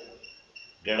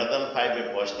ग्रेटर देन 5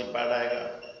 में पॉजिटिव पार्ट आएगा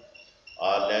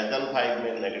और लेस देन 5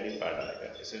 में नेगेटिव पार्ट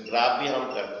आएगा। इसे ग्राफ भी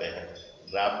हम करते हैं,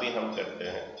 ग्राफ भी हम करते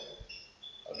हैं।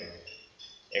 ओके,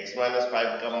 x माइनस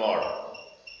 5 का मॉड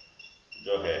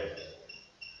जो है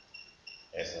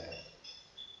ऐसा है,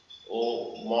 वो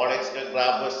मॉड x का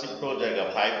ग्राफ शिफ्ट हो जाएगा,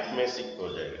 5 में शिफ्ट हो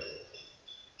जाएगा।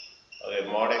 ओके,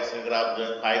 मॉड x का ग्राफ जो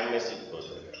है 5 में शिफ्ट हो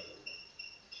जाएगा।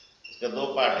 इसका दो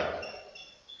पार्ट है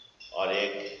और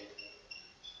एक,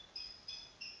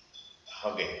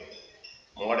 ओके,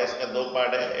 मॉड x का दो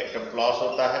पार्ट है, एक तो प्लस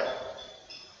होता है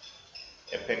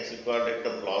fx इक्वल एक तो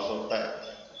प्लस होता है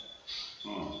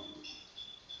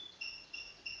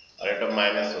और एक तो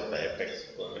माइनस होता है fx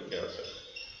इक्वल क्या होता है।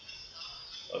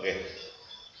 ओके,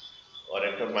 और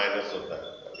एक तो माइनस होता है।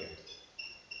 ओके,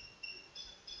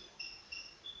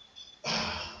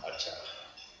 अच्छा,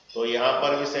 तो यहां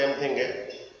पर भी सेम थिंग है।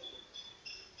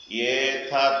 ये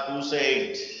था 2 से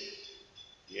 8,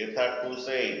 ये था 2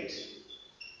 से 8,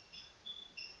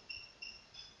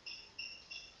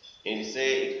 इनसे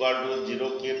इक्वल टू 0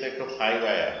 किए थे तो 5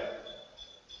 आया,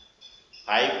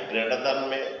 5 ग्रेटर देन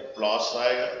में प्लस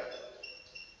आएगा,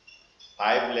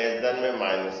 5 लेस देन में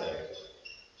माइनस आएगा।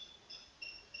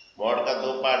 मॉड का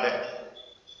दो पार्ट है,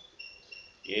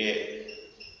 ये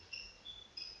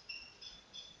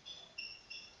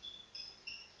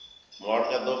मॉड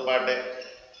का दो पार्ट है।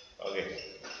 ओके,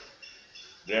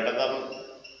 ग्रेटर देन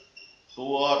 2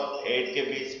 और 8 के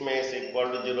बीच में से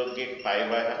इक्वल टू 0 की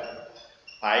 5 आएगा,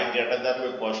 5 ग्रेटर देन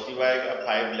में पॉजिटिव आएगा,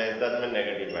 5 लेस देन में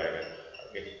नेगेटिव आएगा।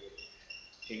 ओके,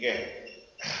 ठीक है,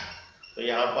 तो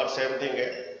यहाँ पर सेम थिंग है।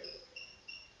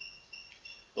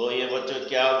 तो ये बच्चों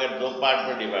क्या हो गया, दो पार्ट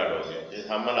में डिवाइड हो गया। जैसे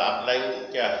हमारा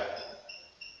अप्लाइंग क्या,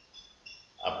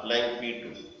 अप्लाइंग P2,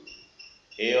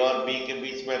 A और B के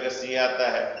बीच में अगर C आता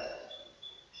है,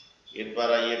 ये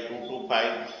द्वारा ये 2 to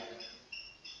 5,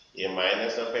 ये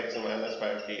minus of x minus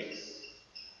 5 dx,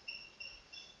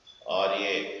 और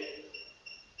ये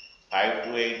 5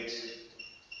 to 8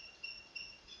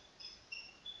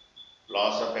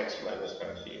 plus of x minus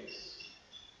 5 dx।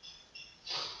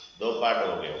 दो पार्ट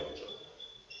हो गए बच्चों।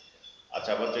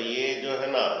 अच्छा बच्चों, ये जो है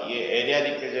ना, ये एरिया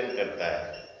रिप्रेजेंट करता है,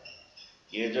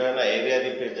 ये जो है ना एरिया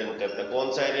रिप्रेजेंट करता है।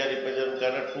 कौन सा एरिया रिप्रेजेंट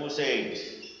कर रहा है, 2 से 8,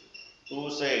 2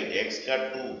 से 8, x का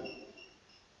 2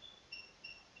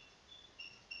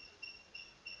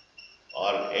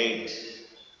 और 8,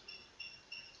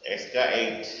 x का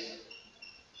 8।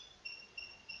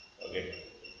 ओके,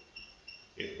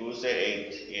 ये 2 से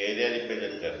 8 ये एरिया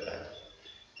रिप्रेजेंट करता है।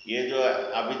 ये जो है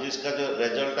अभी जिसका जो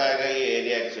रिजल्ट आएगा ये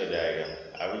एरिया x हो जाएगा।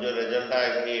 अभी जो रिजल्ट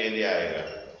आएगा ये एरिया आएगा,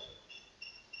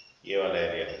 ये वाला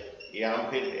एरिया। ये हम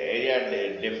फिर area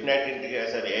definite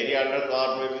integration area under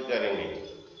curve में भी करेंगे।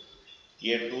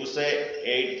 ये 2 से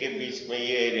 8 के बीच में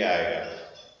ये एरिया आएगा।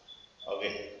 ओके,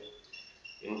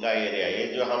 इनका एरिया, ये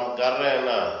जो हम कर रहे हैं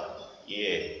ना,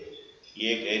 ये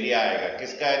एक एरिया आएगा।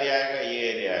 किसका एरिया आएगा, ये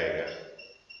एरिया आएगा।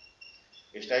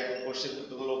 इस टाइप के क्वेश्चन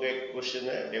तुम लोग एक क्वेश्चन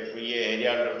है, देखो ये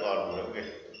एरिया अंडर कर्व में। ओके,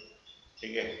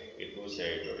 ठीक है, ये 2 से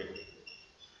 8। ओके,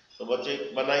 तो बच्चे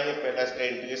बनाइए, पहला इसका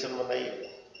इंटीग्रेशन बनाइए,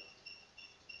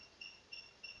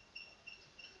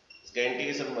 इसका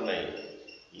इंटीग्रेशन बनाइए।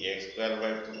 ये x²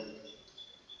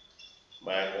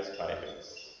 माइनस 5x,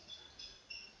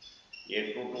 ये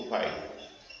 2 to 5,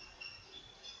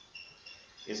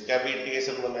 इसका भी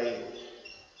इंटीग्रेशन बनाइए।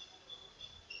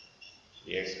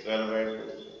 ये x²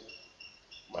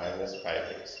 माइनस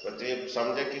 5x। बच्चे ये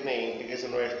समझे कि नहीं,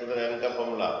 integration of x to the n का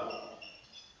फॉर्मूला,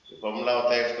 फॉर्मूला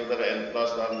होता है x to the n plus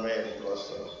 1 by n plus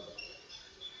 1।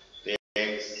 तो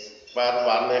x पर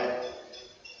 1 है,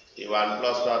 ये 1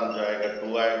 प्लस 1 जो आएगा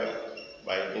 2 आएगा,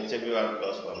 बाई नीचे भी 1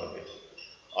 प्लस 1 होगा,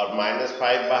 और माइनस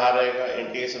 5 बाहर रहेगा।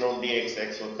 इंटीग्रेशन ऑफ dx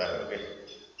x होता है। ओके,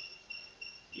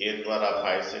 ये द्वारा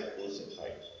 5 से 2 से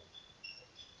 5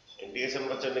 इंटीग्रेशन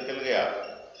बच्चा निकल गया।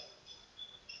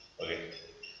 ओके,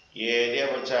 ये एरिया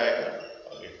बच्चा आएगा।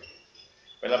 ओके,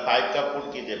 पहला 5 का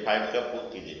पुट कीजिए, 5 का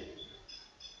पुट कीजिए,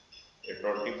 ये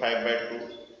 25/2,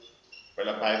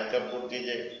 पहला 5 का पुट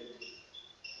कीजिए,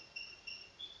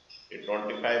 ये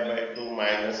 25/2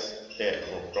 माइनस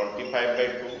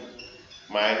 25/2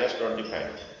 माइनस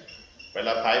 25,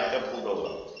 पहला 5 का पुट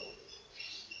होगा,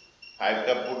 5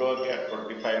 का पुट हो गया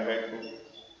 25/2,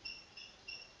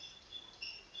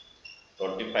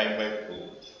 25/2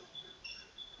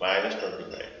 माइनस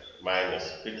 25 माइनस,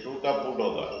 फिर 2 का पुट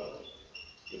होगा,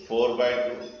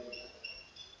 4/2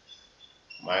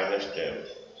 माइनस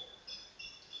 10।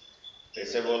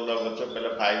 कैसे बोल रहा हूँ बच्चों, पहले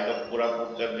 5 का पूरा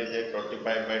पुट कर लीजिए,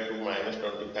 25/2 माइनस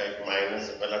 25 माइनस,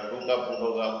 पहला 2 का पुट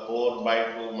होगा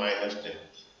 4/2 माइनस 10।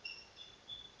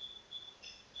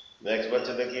 नेक्स्ट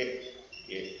बच्चे देखिए,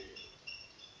 ये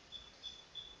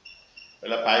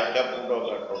पहला 5 का पुट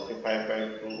होगा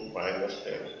 25/2 माइनस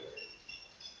 10,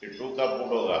 फिर 2 का पुट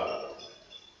होगा,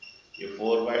 ये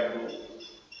 4/2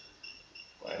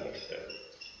 -10।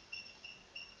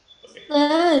 ओके,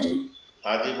 सर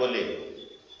हाँ जी बोलिए।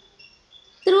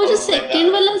 सर वो जो ओमेगा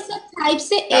सेकंड वाला सर 5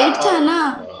 से 8 था ना।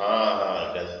 हाँ हाँ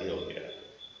गलती हो गया।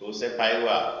 2 से 5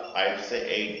 हुआ, 5 से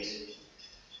 8,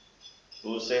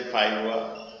 2 से 5 हुआ।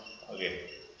 ओके,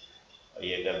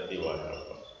 ये गलती हुआ यहाँ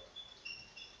पर।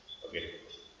 ओके,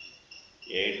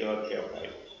 8 और क्या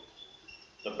 5,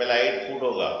 तो पहला 8 पुट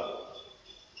होगा।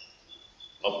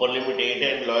 अपर लिमिट 8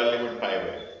 है, लोअर लिमिट 5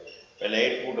 है, पहले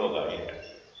 8 पुट होगा। ये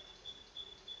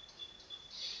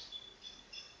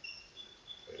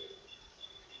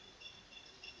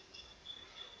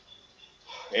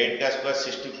 8 का स्क्वायर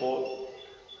 64/2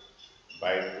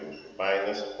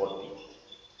 -40।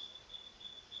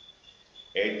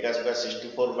 8 का स्क्वायर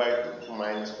 64/2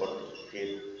 -40। फिर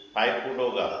 5 पुट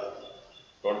होगा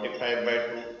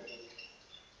 25/2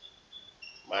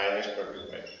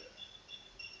 -25।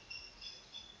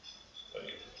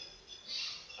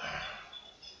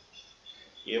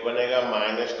 ये बनेगा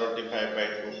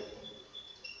 -25/2,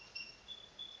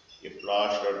 ये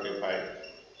 +25,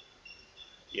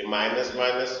 ये माइनस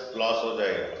माइनस प्लस हो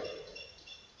जाएगा,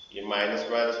 ये माइनस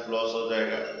माइनस प्लस हो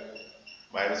जाएगा,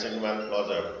 माइनस इंटू माइनस प्लस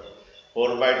आएगा।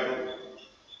 4/2,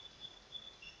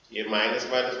 ये माइनस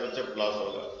माइनस बच्चे प्लस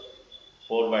होगा,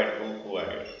 4/2 2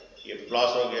 आएगा, ये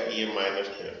प्लस हो गया, ये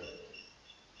 -10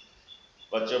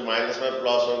 बच्चों माइनस में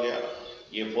प्लस हो गया,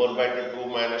 ये 4/2 2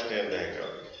 -10 रहेगा,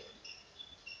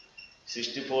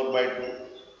 64/2।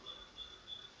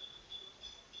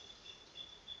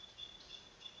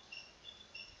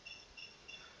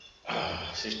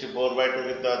 64/2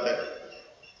 कितना आता है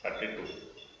 32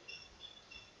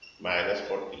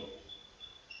 -40,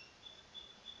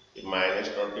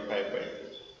 -25/2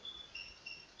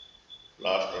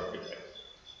 +25,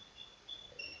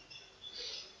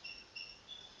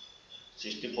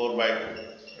 64/2।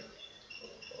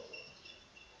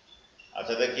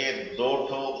 अच्छा देखिए, दो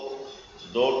ठो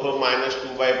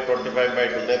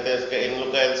 -2/25/2, नहीं तो इसका इन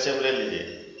लोग का एलसीएम ले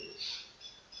लीजिए,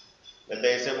 नहीं तो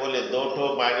ऐसे बोलिए 2 ठो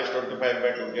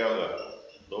 -25/2 क्या होगा,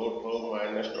 2 ठो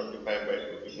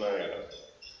 -25/2 कितना आएगा,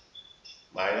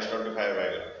 -25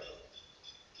 आएगा।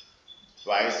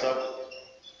 ट्वाइस ऑफ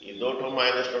ये 2 ठो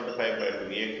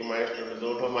 -25/2, एक ठो -20,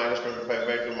 2 ठो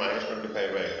 -25/2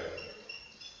 -25 आएगा।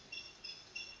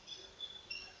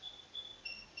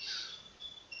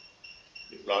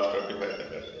 +25 तक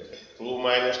कर देगा। 2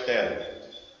 -10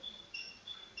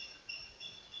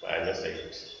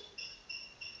 -8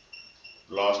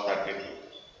 +32।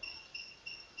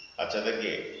 अच्छा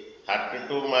देखिए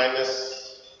 32 माइनस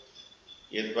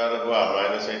ये बार हुआ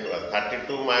 -8 हुआ,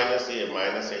 32 माइनस ये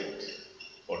 -8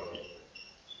 40,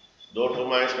 2 टू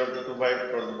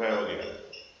 -22/25 हो गया।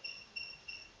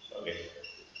 ओके,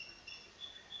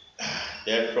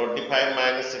 देन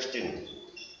 25 - 16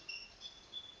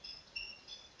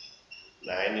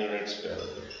 9 यूनिट्स पे हो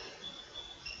गया।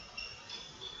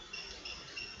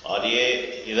 और ये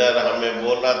इधर हमें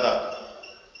बोल रहा था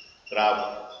ग्राफ,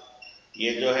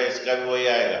 ये जो है इसका भी वही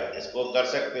आएगा, इसको कर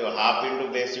सकते हो half into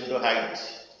base into height.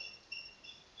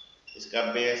 इसका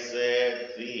बेस है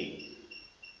 3,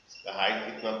 इसका हाइट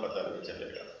कितना पता नहीं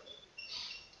चलेगा।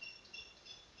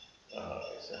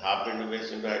 इसे half into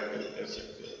base into height कर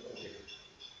सकते हो।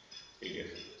 ठीक है,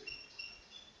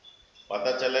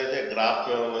 पता चले थे ग्राफ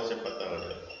में होने से पता हो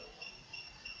जाएगा।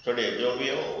 छोड़िए जो भी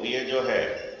हो, ये जो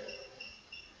है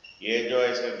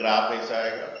इसका ग्राफ ऐसा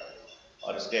आएगा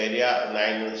और इसका एरिया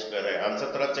 9 यूनिट स्क्वायर है।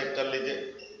 आंसर थोड़ा चेक कर लीजिए,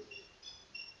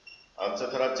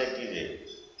 आंसर थोड़ा चेक कीजिए।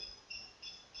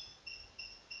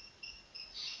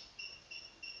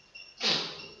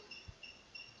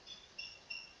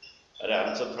 अरे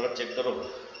आंसर थोड़ा चेक करो।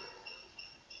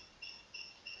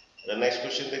 नेक्स्ट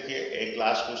क्वेश्चन देखिए, एक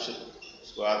लास्ट क्वेश्चन,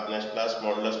 उसके बाद नेक्स्ट क्लास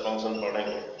मॉडुलस फंक्शन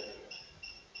पढ़ेंगे।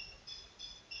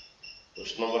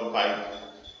 क्वेश्चन नंबर 5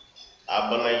 आप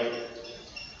बनाइए।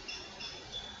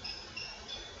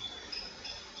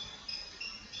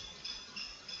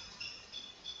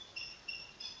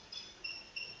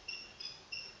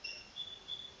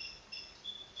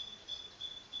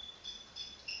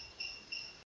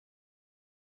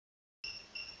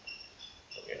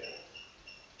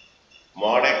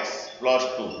 Mod x plus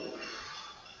 2,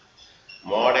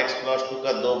 mod x plus 2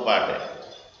 का 2 पार्ट है,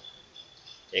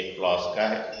 एक प्लस का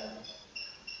है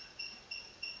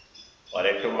और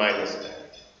एक तो माइनस का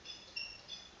है।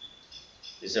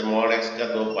 इसे मॉड x का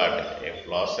 2 पार्ट है, एक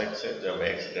प्लस x है जब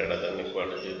x greater than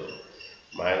equal to 0,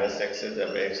 minus x है जब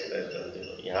x लेस देन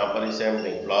 0। यहाँ पर ही सेम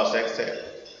थिंग, प्लस x है,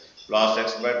 प्लस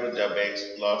x/2 जब x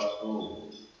plus 2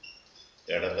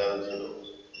 greater than 0,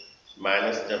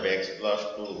 minus जब x plus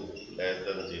 2 less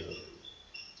than 0।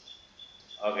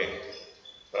 Okay,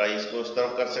 थोड़ा इसको उस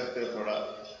तरफ कर सकते हो थोड़ा,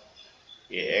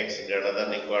 ये x greater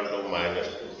than equal to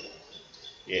 -2,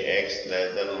 ये x लेस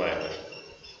देन -2,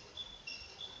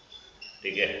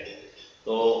 ठीक है।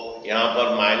 तो यहाँ पर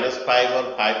 -5 और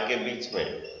 5 के बीच में,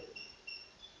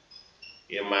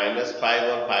 ये -5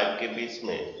 और 5 के बीच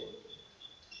में,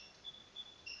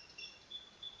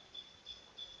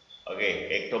 ओके,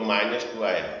 एक तो -2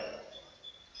 आया,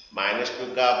 -2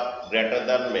 का ग्रेटर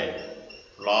देन में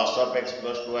लॉस ऑफ x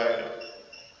प्लस 2 आएगा,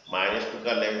 -2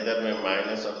 का लेस देन में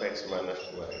माइनस ऑफ x माइनस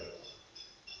 2 आएगा,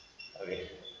 ओके।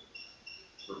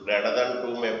 ग्रेटर देन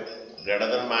 2 में, ग्रेटर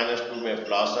देन -2 में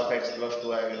प्लस ऑफ x प्लस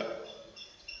 2 आएगा,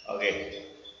 ओके।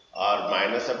 और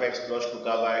माइनस ऑफ x प्लस 2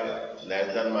 कब आएगा? लेस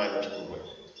देन -2 में।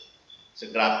 इसे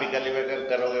ग्राफिकली अगर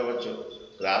करोगे बच्चों,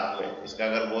 ग्राफ में इसका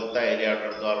अगर बोलता है एरिया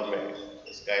अंडर कर्व में,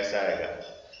 इसका ऐसा आएगा,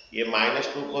 ये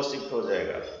 -2 को शिफ्ट हो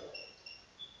जाएगा,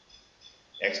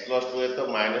 x प्लस 2 है तो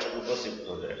 -2 को शिफ्ट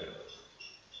हो जाएगा,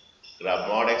 ग्राफ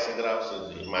मॉड x का ग्राफ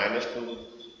सोचिए, -2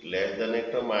 लेस देन 1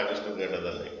 तो -2 ग्रेटर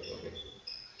देन 1, ओके।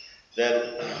 देन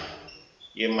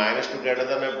ये -2 ग्रेटर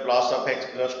देन में प्लस ऑफ x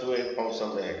प्लस 2 एक फंक्शन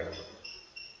रहेगा,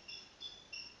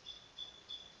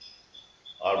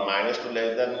 और -2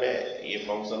 लेस देन में ये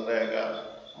फंक्शन रहेगा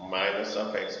माइनस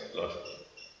ऑफ x प्लस 2।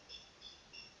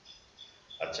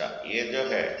 अच्छा, ये जो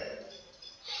है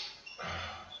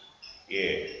ये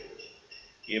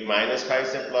 -5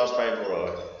 से +5 हो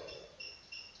रहा है,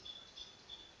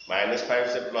 -5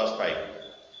 से +5,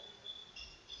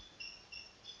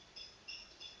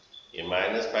 ये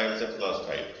 -5 से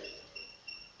 +5,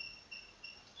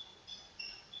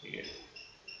 ठीक है।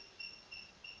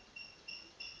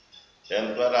 देन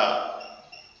द्वारा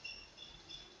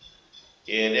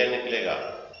ये एरिया निकलेगा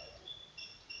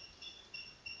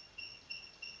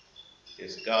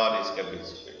इसका और इसके बीच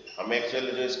में। हम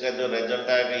एक्चुअली जो इसका जो रिजल्ट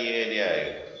आएगा ये एरिया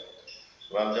आएगा,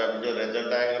 तो जब जो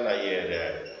रिजल्ट आएगा ना ये एरिया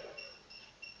आएगा,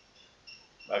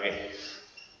 ओके।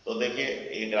 तो देखिए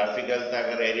ये ग्राफिकल था,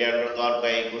 अगर एरिया अंडर कर्व का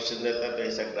एक क्वेश्चन देता है तो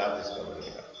ऐसा ग्राफ इसका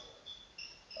बनेगा,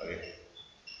 ओके।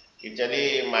 कि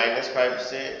चलिए -5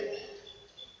 से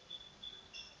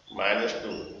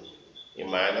 -2, ये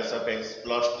minus of x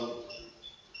plus 2,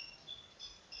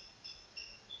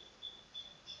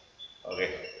 okay.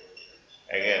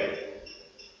 Again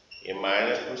ये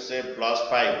 -2 से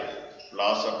 +5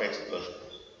 plus of x plus 2,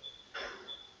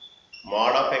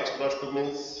 mod of x plus 2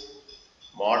 means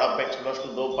mod of x plus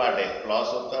 2 दो पार्ट है, प्लस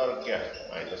होता है और क्या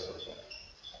माइनस होता है,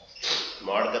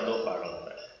 मॉड का दो पार्ट होता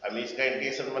है। अभी इसका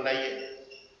इंटीग्रेशन बनाइए,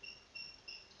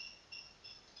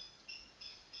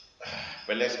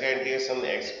 पहले इसका इंटीग्रेशन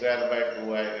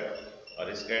x²/2 आएगा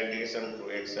और इसका इंटीग्रेशन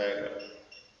 2x आएगा,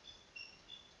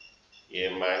 ये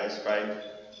 -5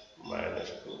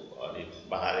 -2 और ये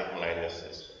बाहर एक माइनस है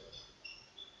इसका,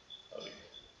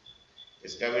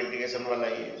 इसका भी इंटीग्रेशन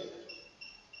बनाइए,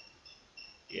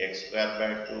 ये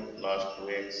x²/2 प्लस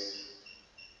 2x,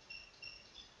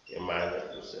 ये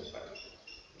 -2 से 5,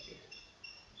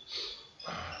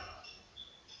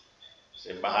 से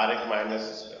बाहर एक माइनस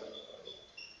इसका।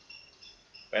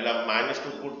 पहला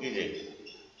 -2 पुट कीजिए,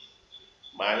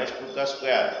 -2 का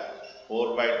स्क्वायर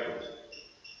 4/2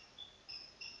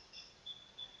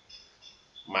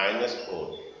 -4,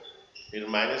 फिर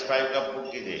 -5 का पुट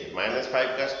कीजिए, -5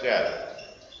 का स्क्वायर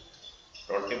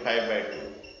 25/2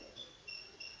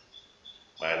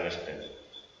 -10,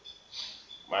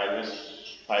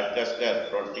 -5 का स्क्वायर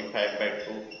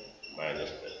 25/2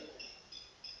 -10।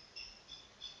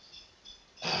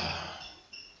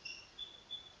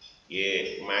 ये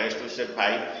 -2 से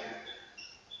 5,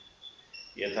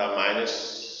 ये था -5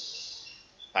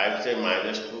 से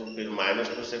 -2, फिर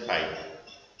 -2 से 5,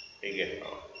 ठीक है।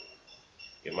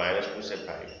 ये -2 से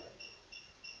 5,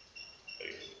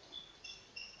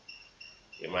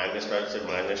 ये -5 से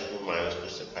 -2 -2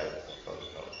 से 5,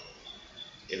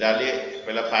 ये डालिए,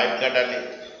 पहला 5 का डालिए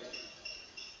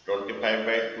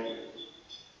 25/2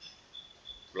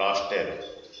 प्लस 10,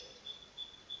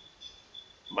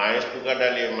 -2 का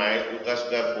डालिए, -2 का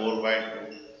स्क्वायर 4/2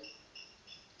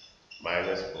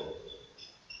 -4,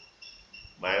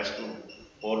 -2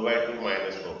 4/2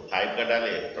 -4, 5 का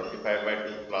डालिए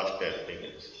 25/2 प्लस 10, ठीक है।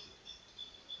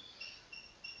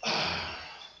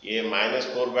 ये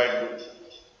 -4/2,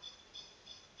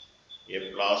 ये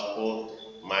 +4,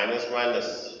 माइनस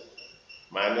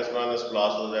माइनस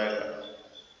प्लस हो जाएगा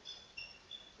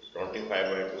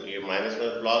 25/2, ये माइनस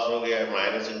में प्लस हो गया है,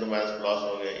 माइनस इंटू माइनस प्लस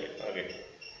हो गया है, आगे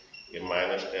ये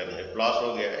 -10 है, प्लस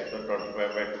हो गया है तो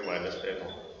 25/2 -10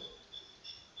 होगा,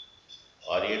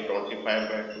 और ये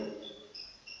 25/2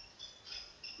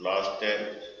 प्लस 10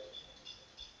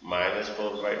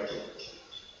 -4/2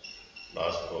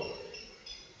 प्लस 4,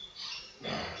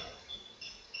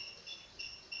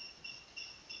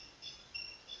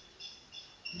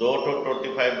 दो ठो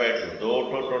 25/2, दो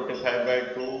ठो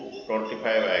 25/2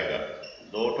 25 आएगा,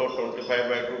 दो ठो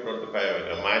 25/2 25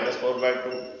 आएगा,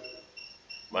 -4/2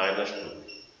 -2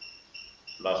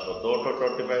 प्लस दो ठो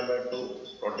 25/2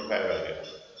 25 आएगा,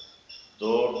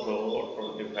 दो ठो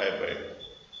 25/2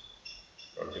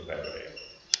 25 आएगा।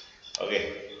 ओके,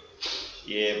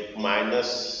 ये माइनस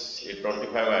ये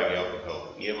 25 आ गया, बताओ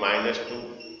ये -2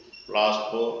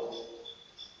 +4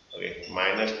 ओके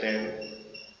 -10,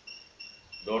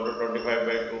 दो ठो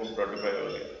 25/2 25 हो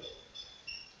गया,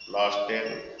 +10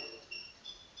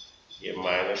 ये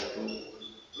 -2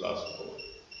 +4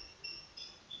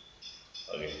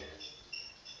 ओके,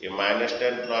 ये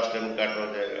 -10 +10 कट हो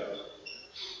जाएगा,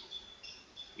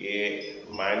 ये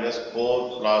 -4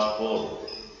 +4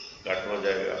 कट हो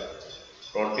जाएगा,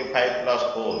 25 +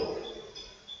 4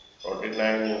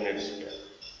 29 यूनिट्स का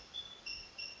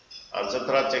आंसर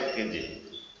थोड़ा चेक कीजिए।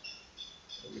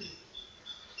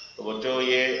 तो बच्चों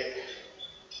ये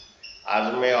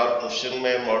आज मैं और क्वेश्चन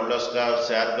में मॉडल्स का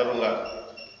शेयर करूंगा,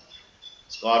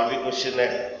 इसका और भी क्वेश्चन है,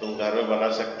 तुम घर में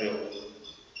बना सकते हो।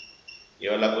 ये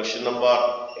वाला क्वेश्चन नंबर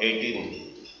 18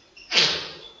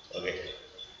 ओके।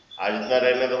 आज इतना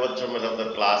रहने दो बच्चों, मेरा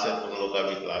उधर क्लास है, तुम लोग का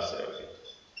भी क्लास है। ओके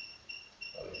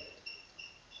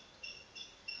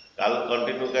कल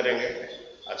कंटिन्यू करेंगे।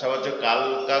 अच्छा बच्चों,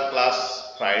 कल का क्लास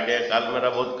फ्राइडे, कल मेरा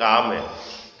बहुत काम है,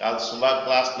 कल सुबह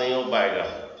क्लास नहीं हो पाएगा,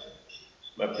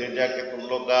 मैं फिर जाके तुम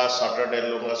लोग का सैटरडे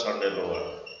लूँगा, संडे लूँगा,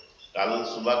 कल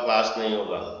सुबह क्लास नहीं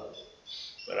होगा,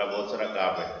 मेरा बहुत सारा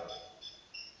काम है।